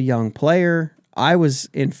still a young player. I was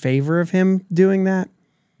in favor of him doing that.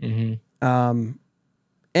 Mm-hmm.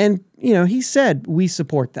 And, he said, we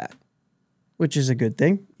support that, which is a good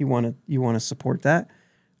thing. You want to support that.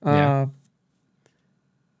 Yeah.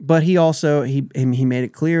 But he also he made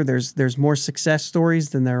it clear there's more success stories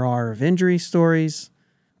than there are of injury stories,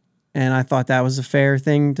 and I thought that was a fair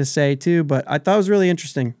thing to say too. But I thought it was really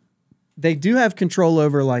interesting. They do have control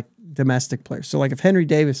over like domestic players. So like if Henry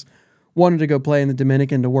Davis wanted to go play in the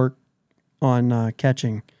Dominican to work on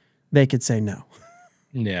catching, they could say no.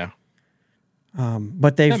 Yeah.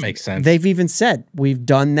 But that makes sense. They've even said we've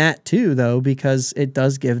done that too, though, because it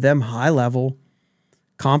does give them high level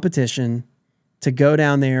competition to go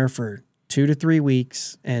down there for 2 to 3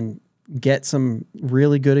 weeks and get some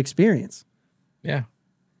really good experience. Yeah.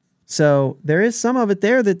 So there is some of it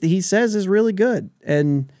there that he says is really good.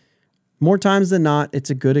 And more times than not, it's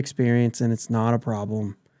a good experience and it's not a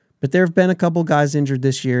problem. But there have been a couple guys injured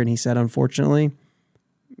this year, and he said, unfortunately,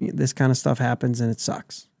 this kind of stuff happens and it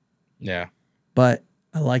sucks. Yeah. But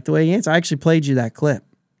I like the way he answered. I actually played you that clip.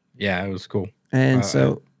 Yeah, it was cool. And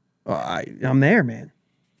I'm there, man.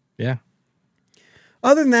 Yeah.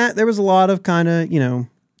 Other than that, there was a lot of kind of,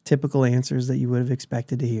 typical answers that you would have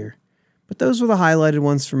expected to hear. But those were the highlighted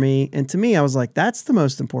ones for me. And to me, I was like, that's the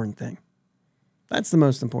most important thing. That's the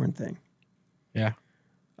most important thing. Yeah.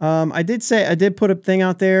 I did put a thing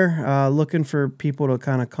out there looking for people to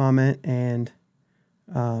kind of comment and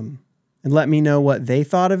let me know what they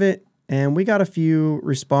thought of it. And we got a few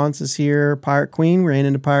responses here. Pirate Queen, ran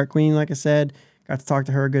into Pirate Queen, like I said. Got to talk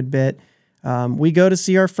to her a good bit. We go to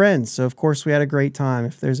see our friends. So, of course, we had a great time.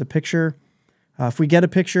 If there's a picture, if we get a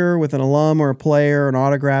picture with an alum or a player or an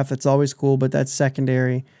autograph, that's always cool, but that's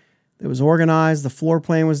secondary. It was organized. The floor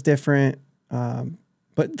plan was different,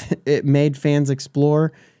 but it made fans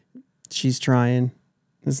explore. She's trying.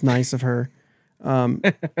 It's nice of her.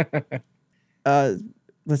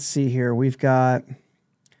 Let's see here. We've got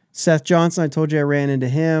Seth Johnson. I told you I ran into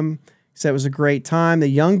him. He said it was a great time. The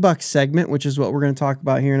Young Bucks segment, which is what we're going to talk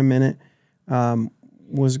about here in a minute,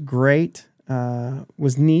 was great,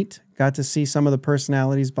 was neat. Got to see some of the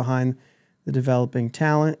personalities behind the developing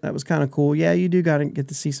talent. That was kind of cool. Yeah, you do get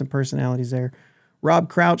to see some personalities there. Rob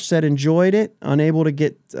Crouch said enjoyed it, unable to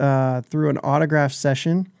get through an autograph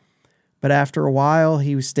session, but after a while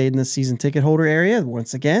he stayed in the season ticket holder area.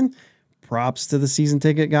 Once again, props to the season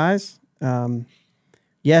ticket guys.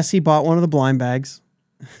 Yes, he bought one of the blind bags.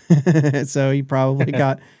 So he probably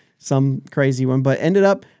got some crazy one, but ended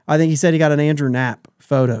up, I think he said he got an Andrew Knapp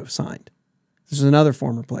photo signed. This is another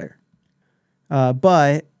former player.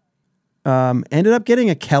 But ended up getting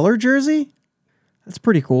a Keller jersey. That's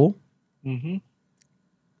pretty cool. Mm-hmm.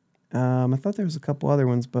 I thought there was a couple other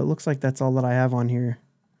ones, but it looks like that's all that I have on here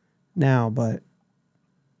now. But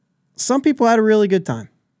some people had a really good time.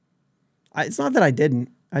 It's not that I didn't.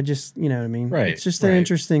 I just, you know what I mean? Right. It's just an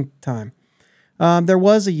interesting time. There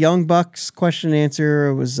was a Young Bucks question and answer.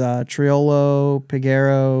 It was Triolo,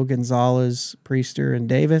 Piguero, Gonzalez, Priester, and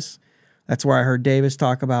Davis. That's where I heard Davis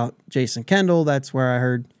talk about Jason Kendall. That's where I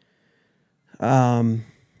heard, I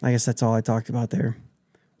guess that's all I talked about there.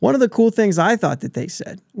 One of the cool things I thought that they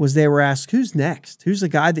said was they were asked, who's next? Who's the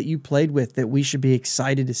guy that you played with that we should be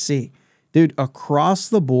excited to see? Dude, across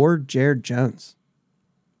the board, Jared Jones.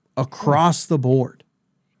 Across the board.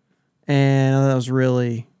 And that was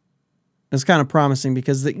really, it was kind of promising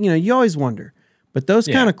because, you always wonder. But those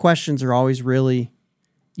kind of questions are always really,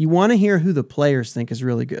 you want to hear who the players think is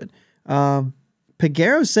really good.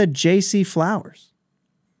 Piguero said J.C. Flowers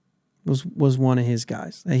was one of his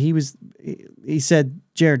guys. He said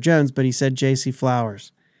Jared Jones, but he said J.C.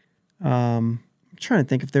 Flowers. I'm trying to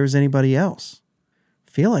think if there was anybody else.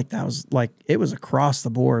 I feel like that was it was across the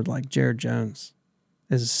board, like Jared Jones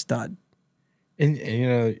is a stud.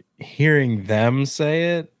 And hearing them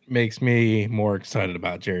say it makes me more excited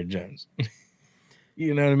about Jared Jones.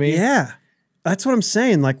 You know what I mean? Yeah. That's what I'm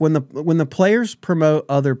saying. Like when the players promote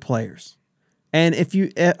other players. And if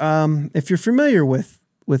you're familiar with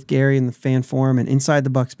Gary and the fan forum and Inside the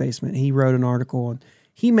Bucks Basement, he wrote an article and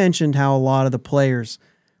he mentioned how a lot of the players,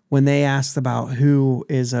 when they asked about who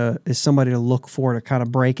is somebody to look for to kind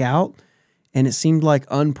of break out, and it seemed like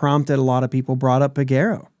unprompted, a lot of people brought up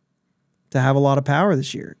Piguero to have a lot of power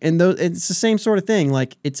this year. And it's the same sort of thing.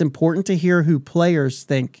 Like, it's important to hear who players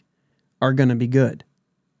think are going to be good.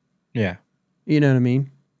 Yeah. You know what I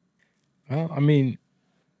mean? Well, I mean,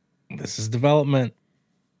 this is development.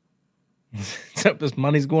 Except this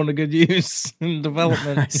money's going to good use in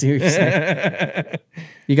development. I see what you're saying.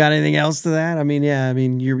 You got anything else to that? I mean, yeah. I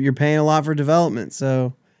mean, you're paying a lot for development,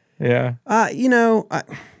 so yeah.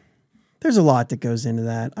 There's a lot that goes into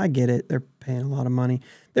that. I get it. They're paying a lot of money.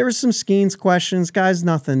 There was some Skeens questions. Guys,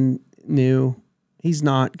 nothing new. He's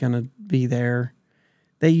not going to be there.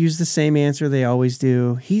 They use the same answer they always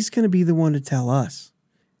do. He's going to be the one to tell us.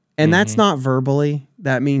 And that's not verbally.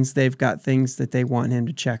 That means they've got things that they want him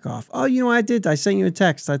to check off. Oh, I sent you a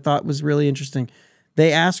text I thought was really interesting.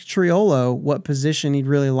 They asked Triolo what position he'd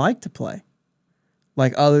really like to play,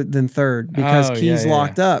 like other than third, because Key's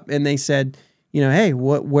locked up. And they said, hey,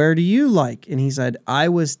 where do you like? And he said, I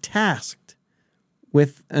was tasked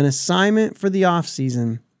with an assignment for the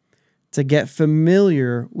offseason to get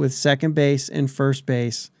familiar with second base and first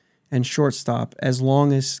base and shortstop as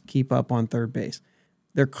long as keep up on third base.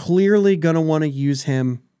 They're clearly going to want to use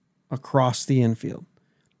him across the infield,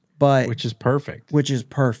 which is perfect.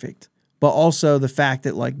 But also the fact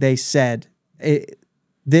that they said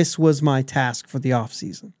this was my task for the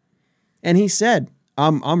offseason. And he said,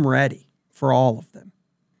 I'm ready for all of them.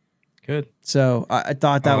 Good. So I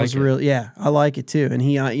thought that was really, I like it too. And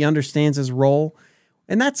he understands his role.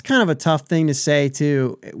 And that's kind of a tough thing to say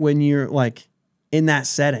too, when you're in that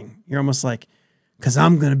setting. You're almost like, because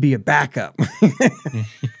I'm going to be a backup.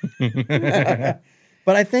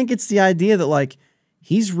 But I think it's the idea that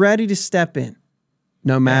he's ready to step in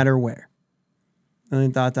no matter where. And I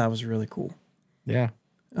thought that was really cool. Yeah.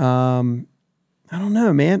 I don't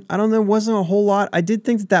know, man. I don't know. It wasn't a whole lot. I did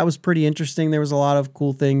think that was pretty interesting. There was a lot of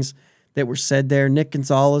cool things that were said there. Nick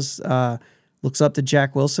Gonzalez looks up to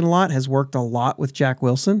Jack Wilson a lot, has worked a lot with Jack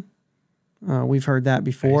Wilson. We've heard that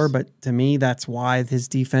before, but to me, that's why his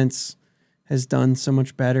defense has done so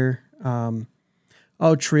much better.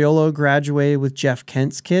 Triolo graduated with Jeff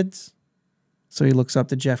Kent's kids, so he looks up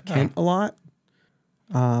to Jeff Kent a lot.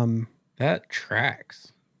 That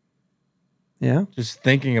tracks. Yeah. Just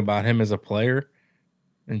thinking about him as a player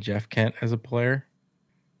and Jeff Kent as a player,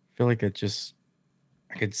 I feel like I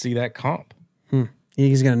could see that comp.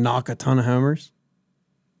 He's going to knock a ton of homers.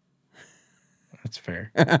 That's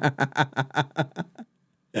fair.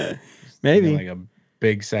 Maybe. Like a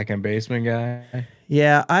big second baseman guy.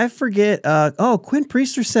 Yeah, I forget. Quinn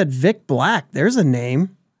Priester said Vic Black. There's a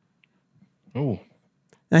name. Oh.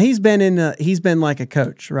 Now he's been like a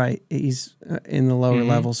coach, right? He's in the lower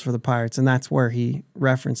levels for the Pirates, and that's where he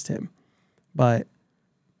referenced him. But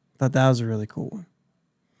I thought that was a really cool one.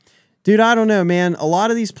 Dude, I don't know, man. A lot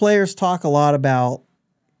of these players talk a lot about,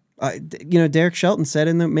 Derek Shelton said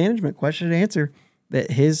in the management question and answer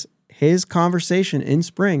that his his conversation in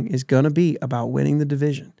spring is going to be about winning the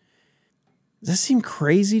division. Does that seem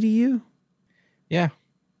crazy to you? Yeah.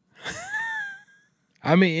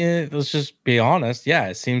 I mean, let's just be honest. Yeah,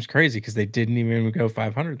 it seems crazy because they didn't even go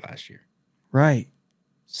 500 last year. Right.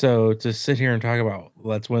 So to sit here and talk about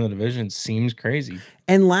let's win the division seems crazy.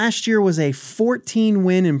 And last year was a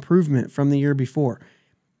 14-win improvement from the year before.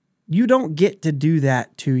 You don't get to do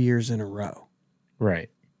that 2 years in a row. Right.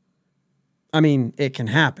 I mean, it can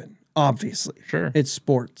happen, obviously. Sure. It's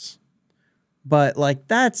sports. But like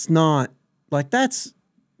that's not like that's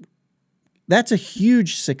a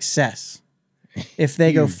huge success if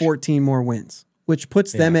they go 14 more wins, which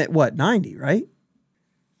puts them at what, 90, right?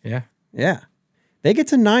 Yeah. Yeah. They get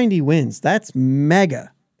to 90 wins. That's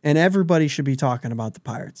mega. And everybody should be talking about the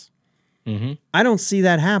Pirates. Mm-hmm. I don't see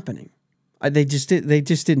that happening. They just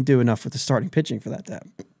didn't do enough with the starting pitching for that to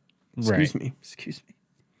happen. Excuse me.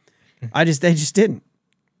 They just didn't.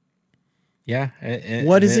 Yeah.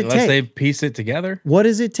 What does it unless take? they piece it together. What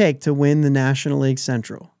does it take to win the National League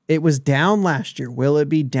Central? It was down last year. Will it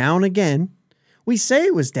be down again? We say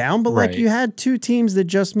it was down, but like you had two teams that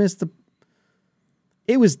just missed the...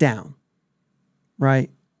 It was down, right?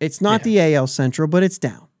 It's not the AL Central, but it's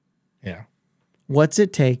down. Yeah. What's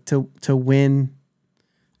it take to win?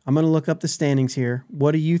 I'm going to look up the standings here.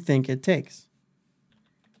 What do you think it takes?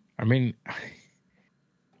 I mean,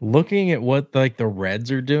 looking at what like the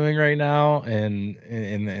Reds are doing right now, and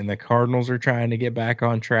the Cardinals are trying to get back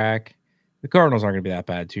on track. The Cardinals aren't going to be that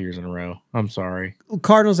bad 2 years in a row. I'm sorry.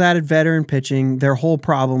 Cardinals added veteran pitching. Their whole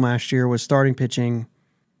problem last year was starting pitching.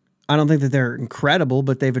 I don't think that they're incredible,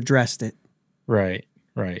 but they've addressed it. Right.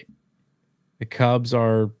 The Cubs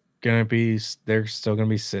are going to be, they're still going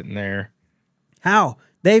to be sitting there. How?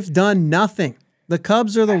 They've done nothing. The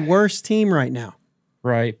Cubs are the worst team right now.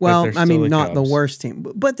 Right. Well, I mean, not the worst team,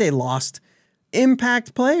 but they lost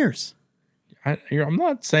impact players. I'm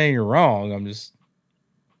not saying you're wrong.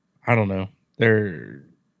 I don't know.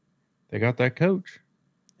 They got that coach.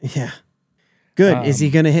 Yeah. Good. Is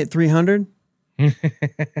he going to hit 300?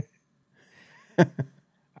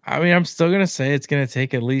 I mean, I'm still going to say it's going to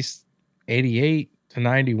take at least 88 to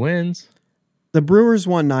 90 wins. The Brewers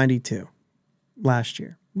won 92 last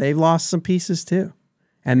year. They've lost some pieces too,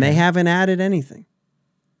 and they haven't added anything.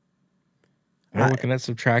 They're looking at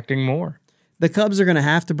subtracting more. The Cubs are going to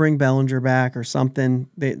have to bring Bellinger back or something.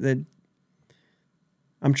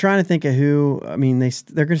 I'm trying to think of who. I mean,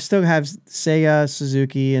 they're going to still have Seiya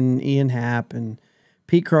Suzuki and Ian Happ, and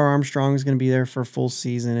Pete Crow Armstrong is going to be there for a full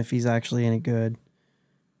season if he's actually any good.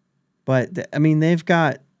 But I mean, they've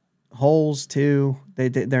got holes too.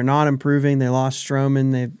 They're not improving. They lost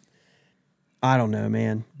Stroman. I don't know,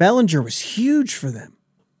 man. Bellinger was huge for them.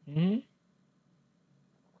 Mm-hmm.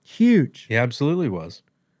 Huge. He absolutely was.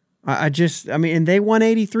 I mean, and they won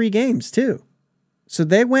 83 games too. So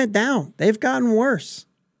they went down. They've gotten worse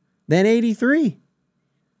than 83.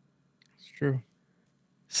 It's true.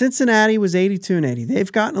 Cincinnati was 82 and 80.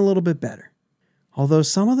 They've gotten a little bit better. Although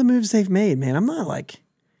some of the moves they've made, man, I'm not like...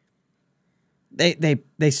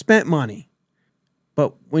 They spent money.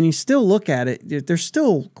 But when you still look at it, there's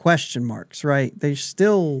still question marks, right? There's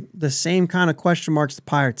still the same kind of question marks the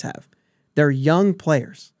Pirates have. They're young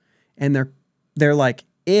players. And they're like,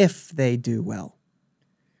 if they do well.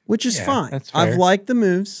 Which is fine. That's fair. I've liked the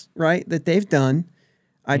moves, right, that they've done.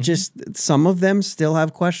 Some of them still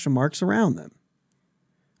have question marks around them.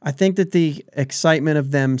 I think that the excitement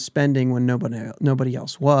of them spending when nobody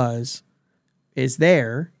else was is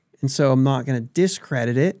there. And so I'm not going to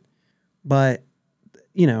discredit it. But,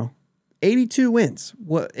 82 wins.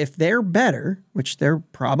 What if they're better, which they're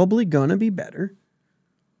probably going to be better,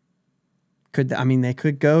 they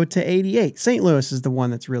could go to 88. St. Louis is the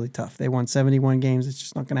one that's really tough. They won 71 games. It's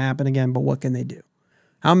just not going to happen again. But what can they do?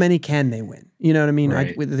 How many can they win? You know what I mean?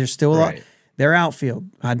 Right. There's still a lot. Their outfield,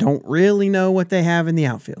 I don't really know what they have in the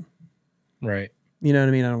outfield. Right. You know what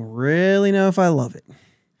I mean? I don't really know if I love it.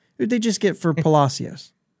 Who'd they just get for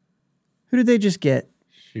Palacios? Who did they just get?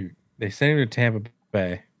 Shoot. They sent him to Tampa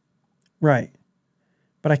Bay. Right.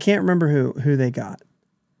 But I can't remember who they got.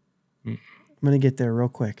 I'm going to get there real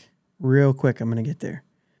quick. I'm going to get there.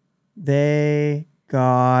 They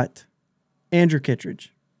got Andrew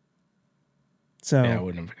Kittredge. So yeah, I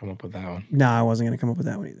wouldn't have come up with that one. No, I wasn't going to come up with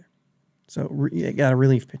that one either. So got a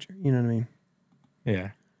relief pitcher. You know what I mean?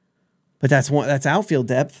 Yeah. But that's outfield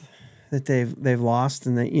depth that they've lost,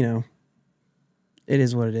 and it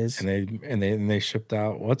is what it is. And they shipped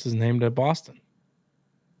out what's his name to Boston.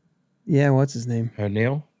 Yeah, what's his name?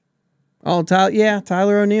 O'Neill. Oh,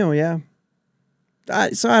 Tyler O'Neill. Yeah.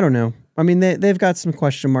 So I don't know. I mean, they've got some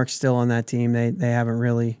question marks still on that team. They haven't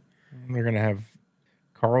really. They're gonna have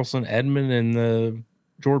Carlson, Edmund, and the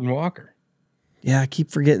Jordan Walker. Yeah, I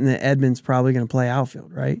keep forgetting that Edmund's probably going to play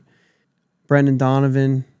outfield, right? Brendan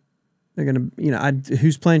Donovan. They're going to,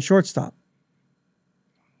 who's playing shortstop?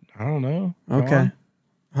 I don't know. Okay.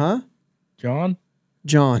 Huh? John?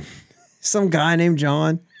 John. Some guy named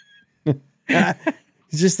John.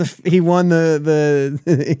 He won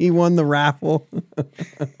the raffle.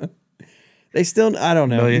 They still, I don't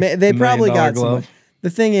know. They probably got somebody. The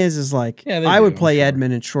thing is like, I would play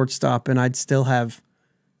Edmund at shortstop and I'd still have,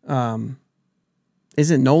 is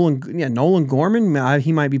it Nolan? Yeah, Nolan Gorman.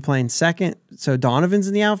 He might be playing second. So Donovan's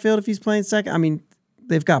in the outfield if he's playing second. I mean,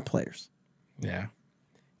 they've got players. Yeah.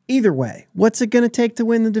 Either way, what's it going to take to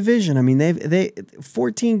win the division? I mean, they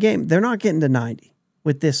 14 games. They're not getting to 90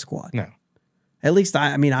 with this squad. No. At least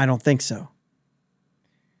I don't think so.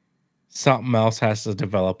 Something else has to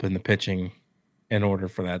develop in the pitching in order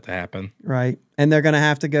for that to happen. Right. And they're going to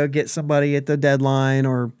have to go get somebody at the deadline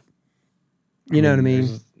or, you know what I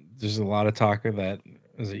mean? There's a lot of talk of that.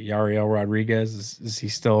 Is it Yariel Rodriguez? Is he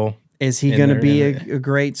still? Is he going to be a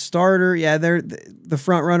great starter? Yeah, they're the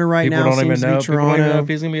front runner right now. People don't even know Toronto. If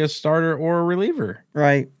he's going to be a starter or a reliever.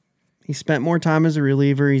 Right. He spent more time as a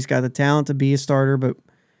reliever. He's got the talent to be a starter, but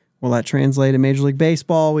will that translate in Major League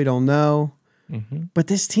Baseball? We don't know. Mm-hmm. But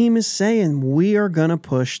this team is saying we are going to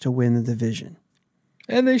push to win the division.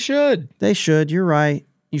 And they should. They should. You're right.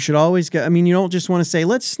 You should always go. I mean, you don't just want to say,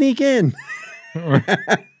 let's sneak in.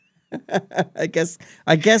 I guess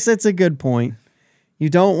that's a good point. You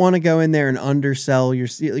don't want to go in there and undersell your,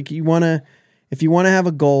 like if you want to have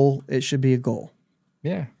a goal, it should be a goal.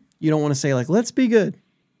 Yeah. You don't want to say like, let's be good.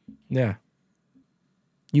 Yeah.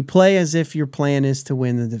 You play as if your plan is to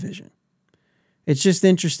win the division. It's just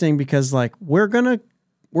interesting because like we're going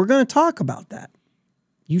to talk about that.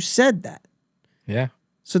 You said that. Yeah.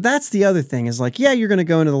 So that's the other thing is like, yeah, you're going to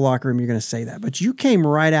go into the locker room, you're going to say that, but you came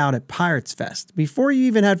right out at Pirates Fest before you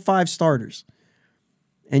even had 5 starters.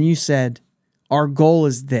 And you said, our goal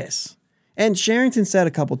is this. And Sherrington said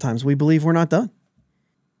a couple times, we believe we're not done.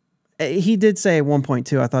 He did say at one point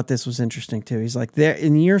too, I thought this was interesting too. He's like, there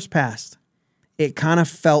in years past, it kind of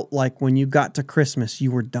felt like when you got to Christmas,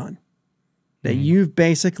 you were done. That you've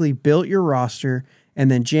basically built your roster, and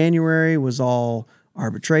then January was all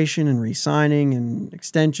arbitration and re-signing and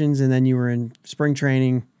extensions, and then you were in spring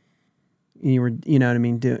training. You were, you know what I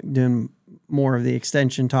mean, doing more of the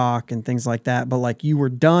extension talk and things like that. But like you were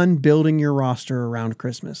done building your roster around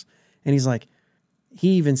Christmas. And he's like, he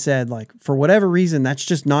even said like, for whatever reason, that's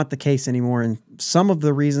just not the case anymore. And some of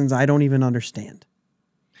the reasons I don't even understand,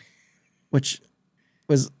 which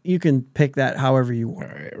was, you can pick that however you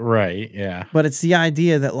want. Right. Yeah. But it's the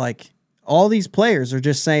idea that like all these players are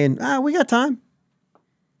just saying, we got time.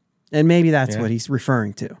 And maybe that's what he's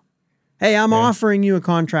referring to. Hey, I'm offering you a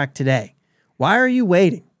contract today. Why are you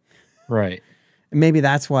waiting? Right. And maybe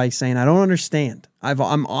that's why he's saying, I don't understand.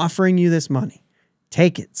 I'm offering you this money.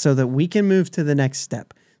 Take it so that we can move to the next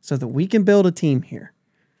step, so that we can build a team here.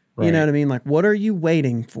 Right. You know what I mean? Like, what are you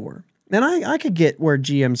waiting for? And I could get where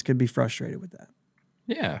GMs could be frustrated with that.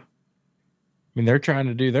 Yeah. I mean, they're trying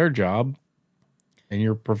to do their job, and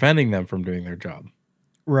you're preventing them from doing their job.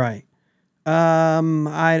 Right.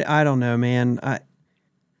 I don't know, man.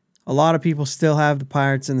 A lot of people still have the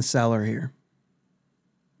Pirates in the cellar here.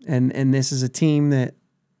 And this is a team that,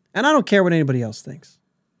 and I don't care what anybody else thinks.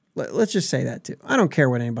 Let's just say that too. I don't care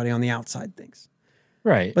what anybody on the outside thinks.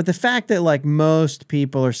 Right. But the fact that like most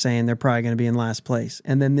people are saying they're probably going to be in last place,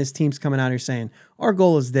 and then this team's coming out here saying our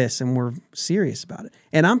goal is this, and we're serious about it.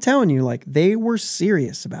 And I'm telling you, like they were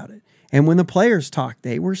serious about it. And when the players talked,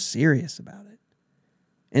 they were serious about it.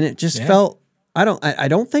 And it just felt, I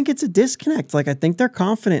don't think it's a disconnect. Like I think they're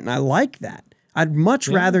confident, and I like that. I'd much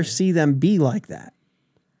rather see them be like that.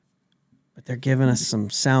 But they're giving us some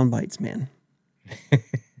sound bites, man.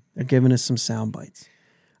 They're giving us some sound bites.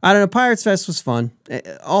 I don't know. Pirates Fest was fun.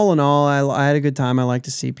 All in all, I had a good time. I like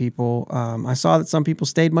to see people. I saw that some people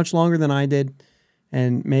stayed much longer than I did,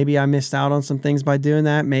 and maybe I missed out on some things by doing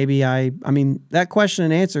that. Maybe I mean, that question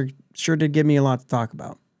and answer sure did give me a lot to talk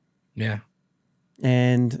about. Yeah.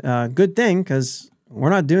 And good thing, because we're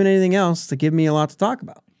not doing anything else to give me a lot to talk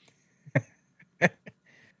about.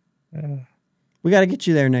 We got to get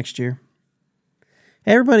you there next year.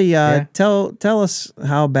 Hey, everybody, tell us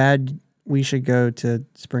how bad we should go to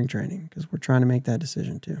spring training, because we're trying to make that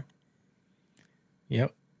decision too.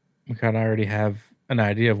 Yep. We kind of already have an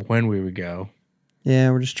idea of when we would go. Yeah,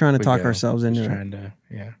 we're just trying to talk ourselves into it.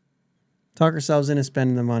 Yeah. Talk ourselves into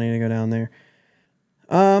spending the money to go down there.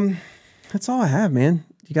 That's all I have, man.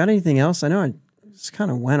 You got anything else? I know I just kind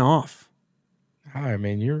of went off. I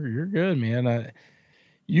mean, you're good, man.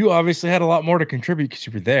 You obviously had a lot more to contribute because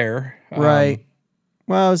you were there. Right.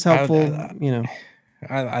 Well, it was helpful,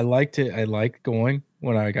 I liked it. I liked going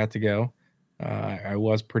when I got to go. I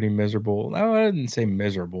was pretty miserable. No, I didn't say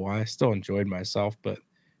miserable. I still enjoyed myself, but it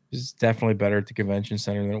was definitely better at the convention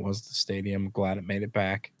center than it was at the stadium. I'm glad it made it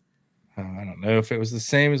back. I don't know if it was the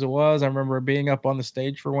same as it was. I remember being up on the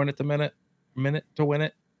stage for Minute to Win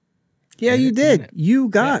It. Yeah, you did. You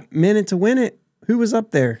got Minute to Win It. Who was up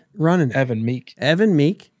there running it? Evan Meek.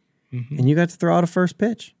 Mm-hmm. And you got to throw out a first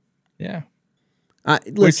pitch. Yeah.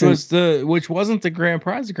 Listen, which wasn't the grand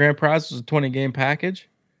prize. The grand prize was a 20-game package.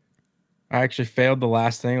 I actually failed the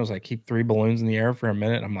last thing. It was like keep 3 balloons in the air for a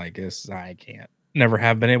minute. I'm like, I can't. Never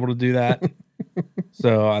have been able to do that.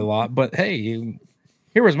 So I lost. But hey,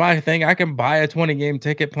 here was my thing. I can buy a 20-game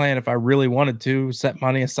ticket plan if I really wanted to, set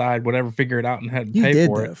money aside, whatever, figure it out and had to pay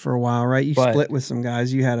for it. For a while, right? You split with some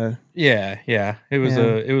guys. You had a yeah. It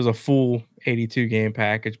was a full 82-game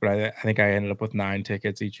package, but I think I ended up with 9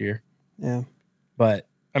 tickets each year. Yeah. But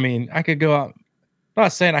I mean, I could go out. I'm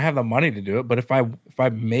not saying I have the money to do it, but if I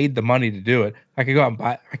made the money to do it, I could go out and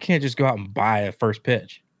buy. I can't just go out and buy a first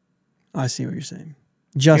pitch. I see what you're saying.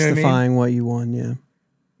 Justifying what you won, yeah.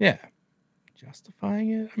 Yeah. Justifying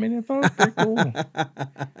it. I mean, I thought it was pretty cool.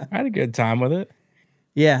 I had a good time with it.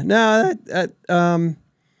 Yeah. No, it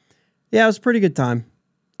was a pretty good time.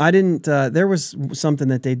 I didn't. There was something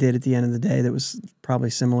that they did at the end of the day that was probably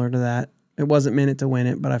similar to that. It wasn't Minute to Win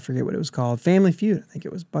It, but I forget what it was called. Family Feud. I think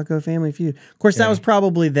it was Bucko Family Feud. Of course, that was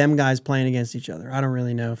probably them guys playing against each other. I don't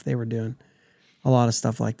really know if they were doing a lot of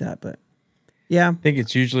stuff like that, but yeah. I think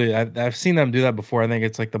it's usually, I've seen them do that before. I think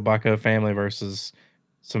it's like the Bucko family versus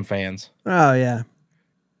some fans. Oh, yeah.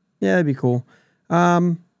 Yeah, that'd be cool. I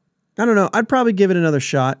don't know. I'd probably give it another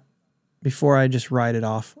shot before I just write it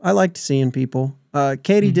off. I liked seeing people.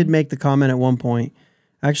 Katie did make the comment at one point.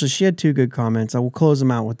 Actually, she had 2 good comments. I will close them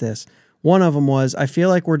out with this. One of them was, I feel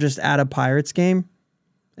like we're just at a Pirates game,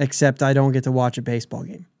 except I don't get to watch a baseball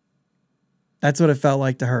game. That's what it felt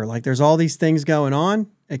like to her. Like there's all these things going on,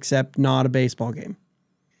 except not a baseball game.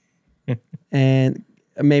 And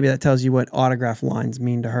maybe that tells you what autograph lines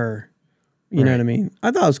mean to her. You know what I mean?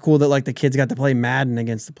 I thought it was cool that like the kids got to play Madden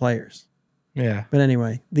against the players. Yeah. But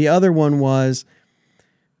anyway, the other one was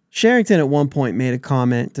Sherrington at one point made a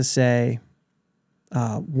comment to say,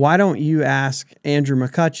 why don't you ask Andrew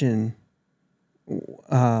McCutchen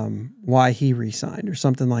why he resigned or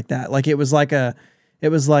something like that? Like it was like a,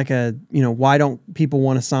 why don't people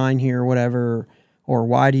want to sign here or whatever, or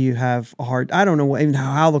why do you have a hard, I don't know even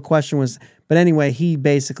how the question was, but anyway, he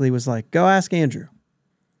basically was like, go ask Andrew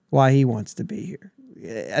why he wants to be here.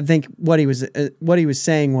 I think what he was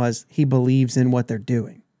saying was he believes in what they're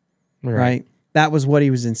doing, right? That was what he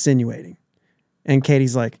was insinuating. And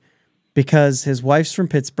Katie's like, because his wife's from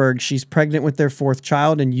Pittsburgh, she's pregnant with their 4th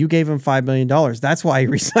child, and you gave him $5 million. That's why he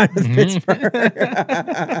resigned with Pittsburgh.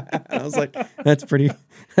 I was like, that's pretty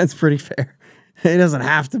fair. He doesn't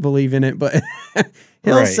have to believe in it, but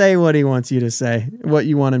he'll say what he wants you to say, what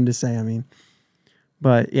you want him to say. I mean,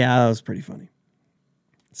 but yeah, that was pretty funny.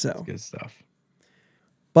 So that's good stuff.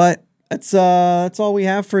 But that's all we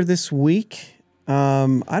have for this week.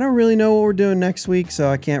 I don't really know what we're doing next week, so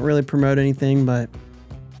I can't really promote anything, but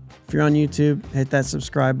if you're on YouTube, hit that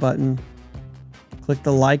subscribe button, click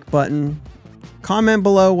the like button, comment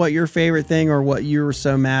below what your favorite thing or what you were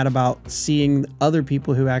so mad about seeing other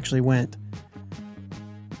people who actually went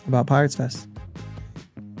about Pirates Fest.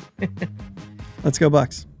 Let's go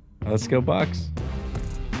Bucks. Let's go Bucks.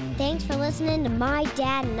 Thanks for listening to my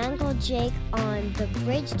dad and Uncle Jake on the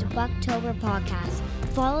Bridge to Bucktober podcast.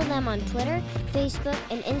 Follow them on Twitter, Facebook,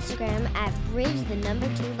 and Instagram at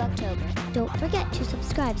Bridge2Bucktober. Don't forget to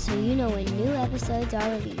subscribe so you know when new episodes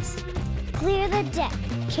are released. Clear the deck,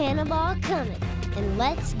 cannonball coming, and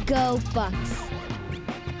let's go Bucks!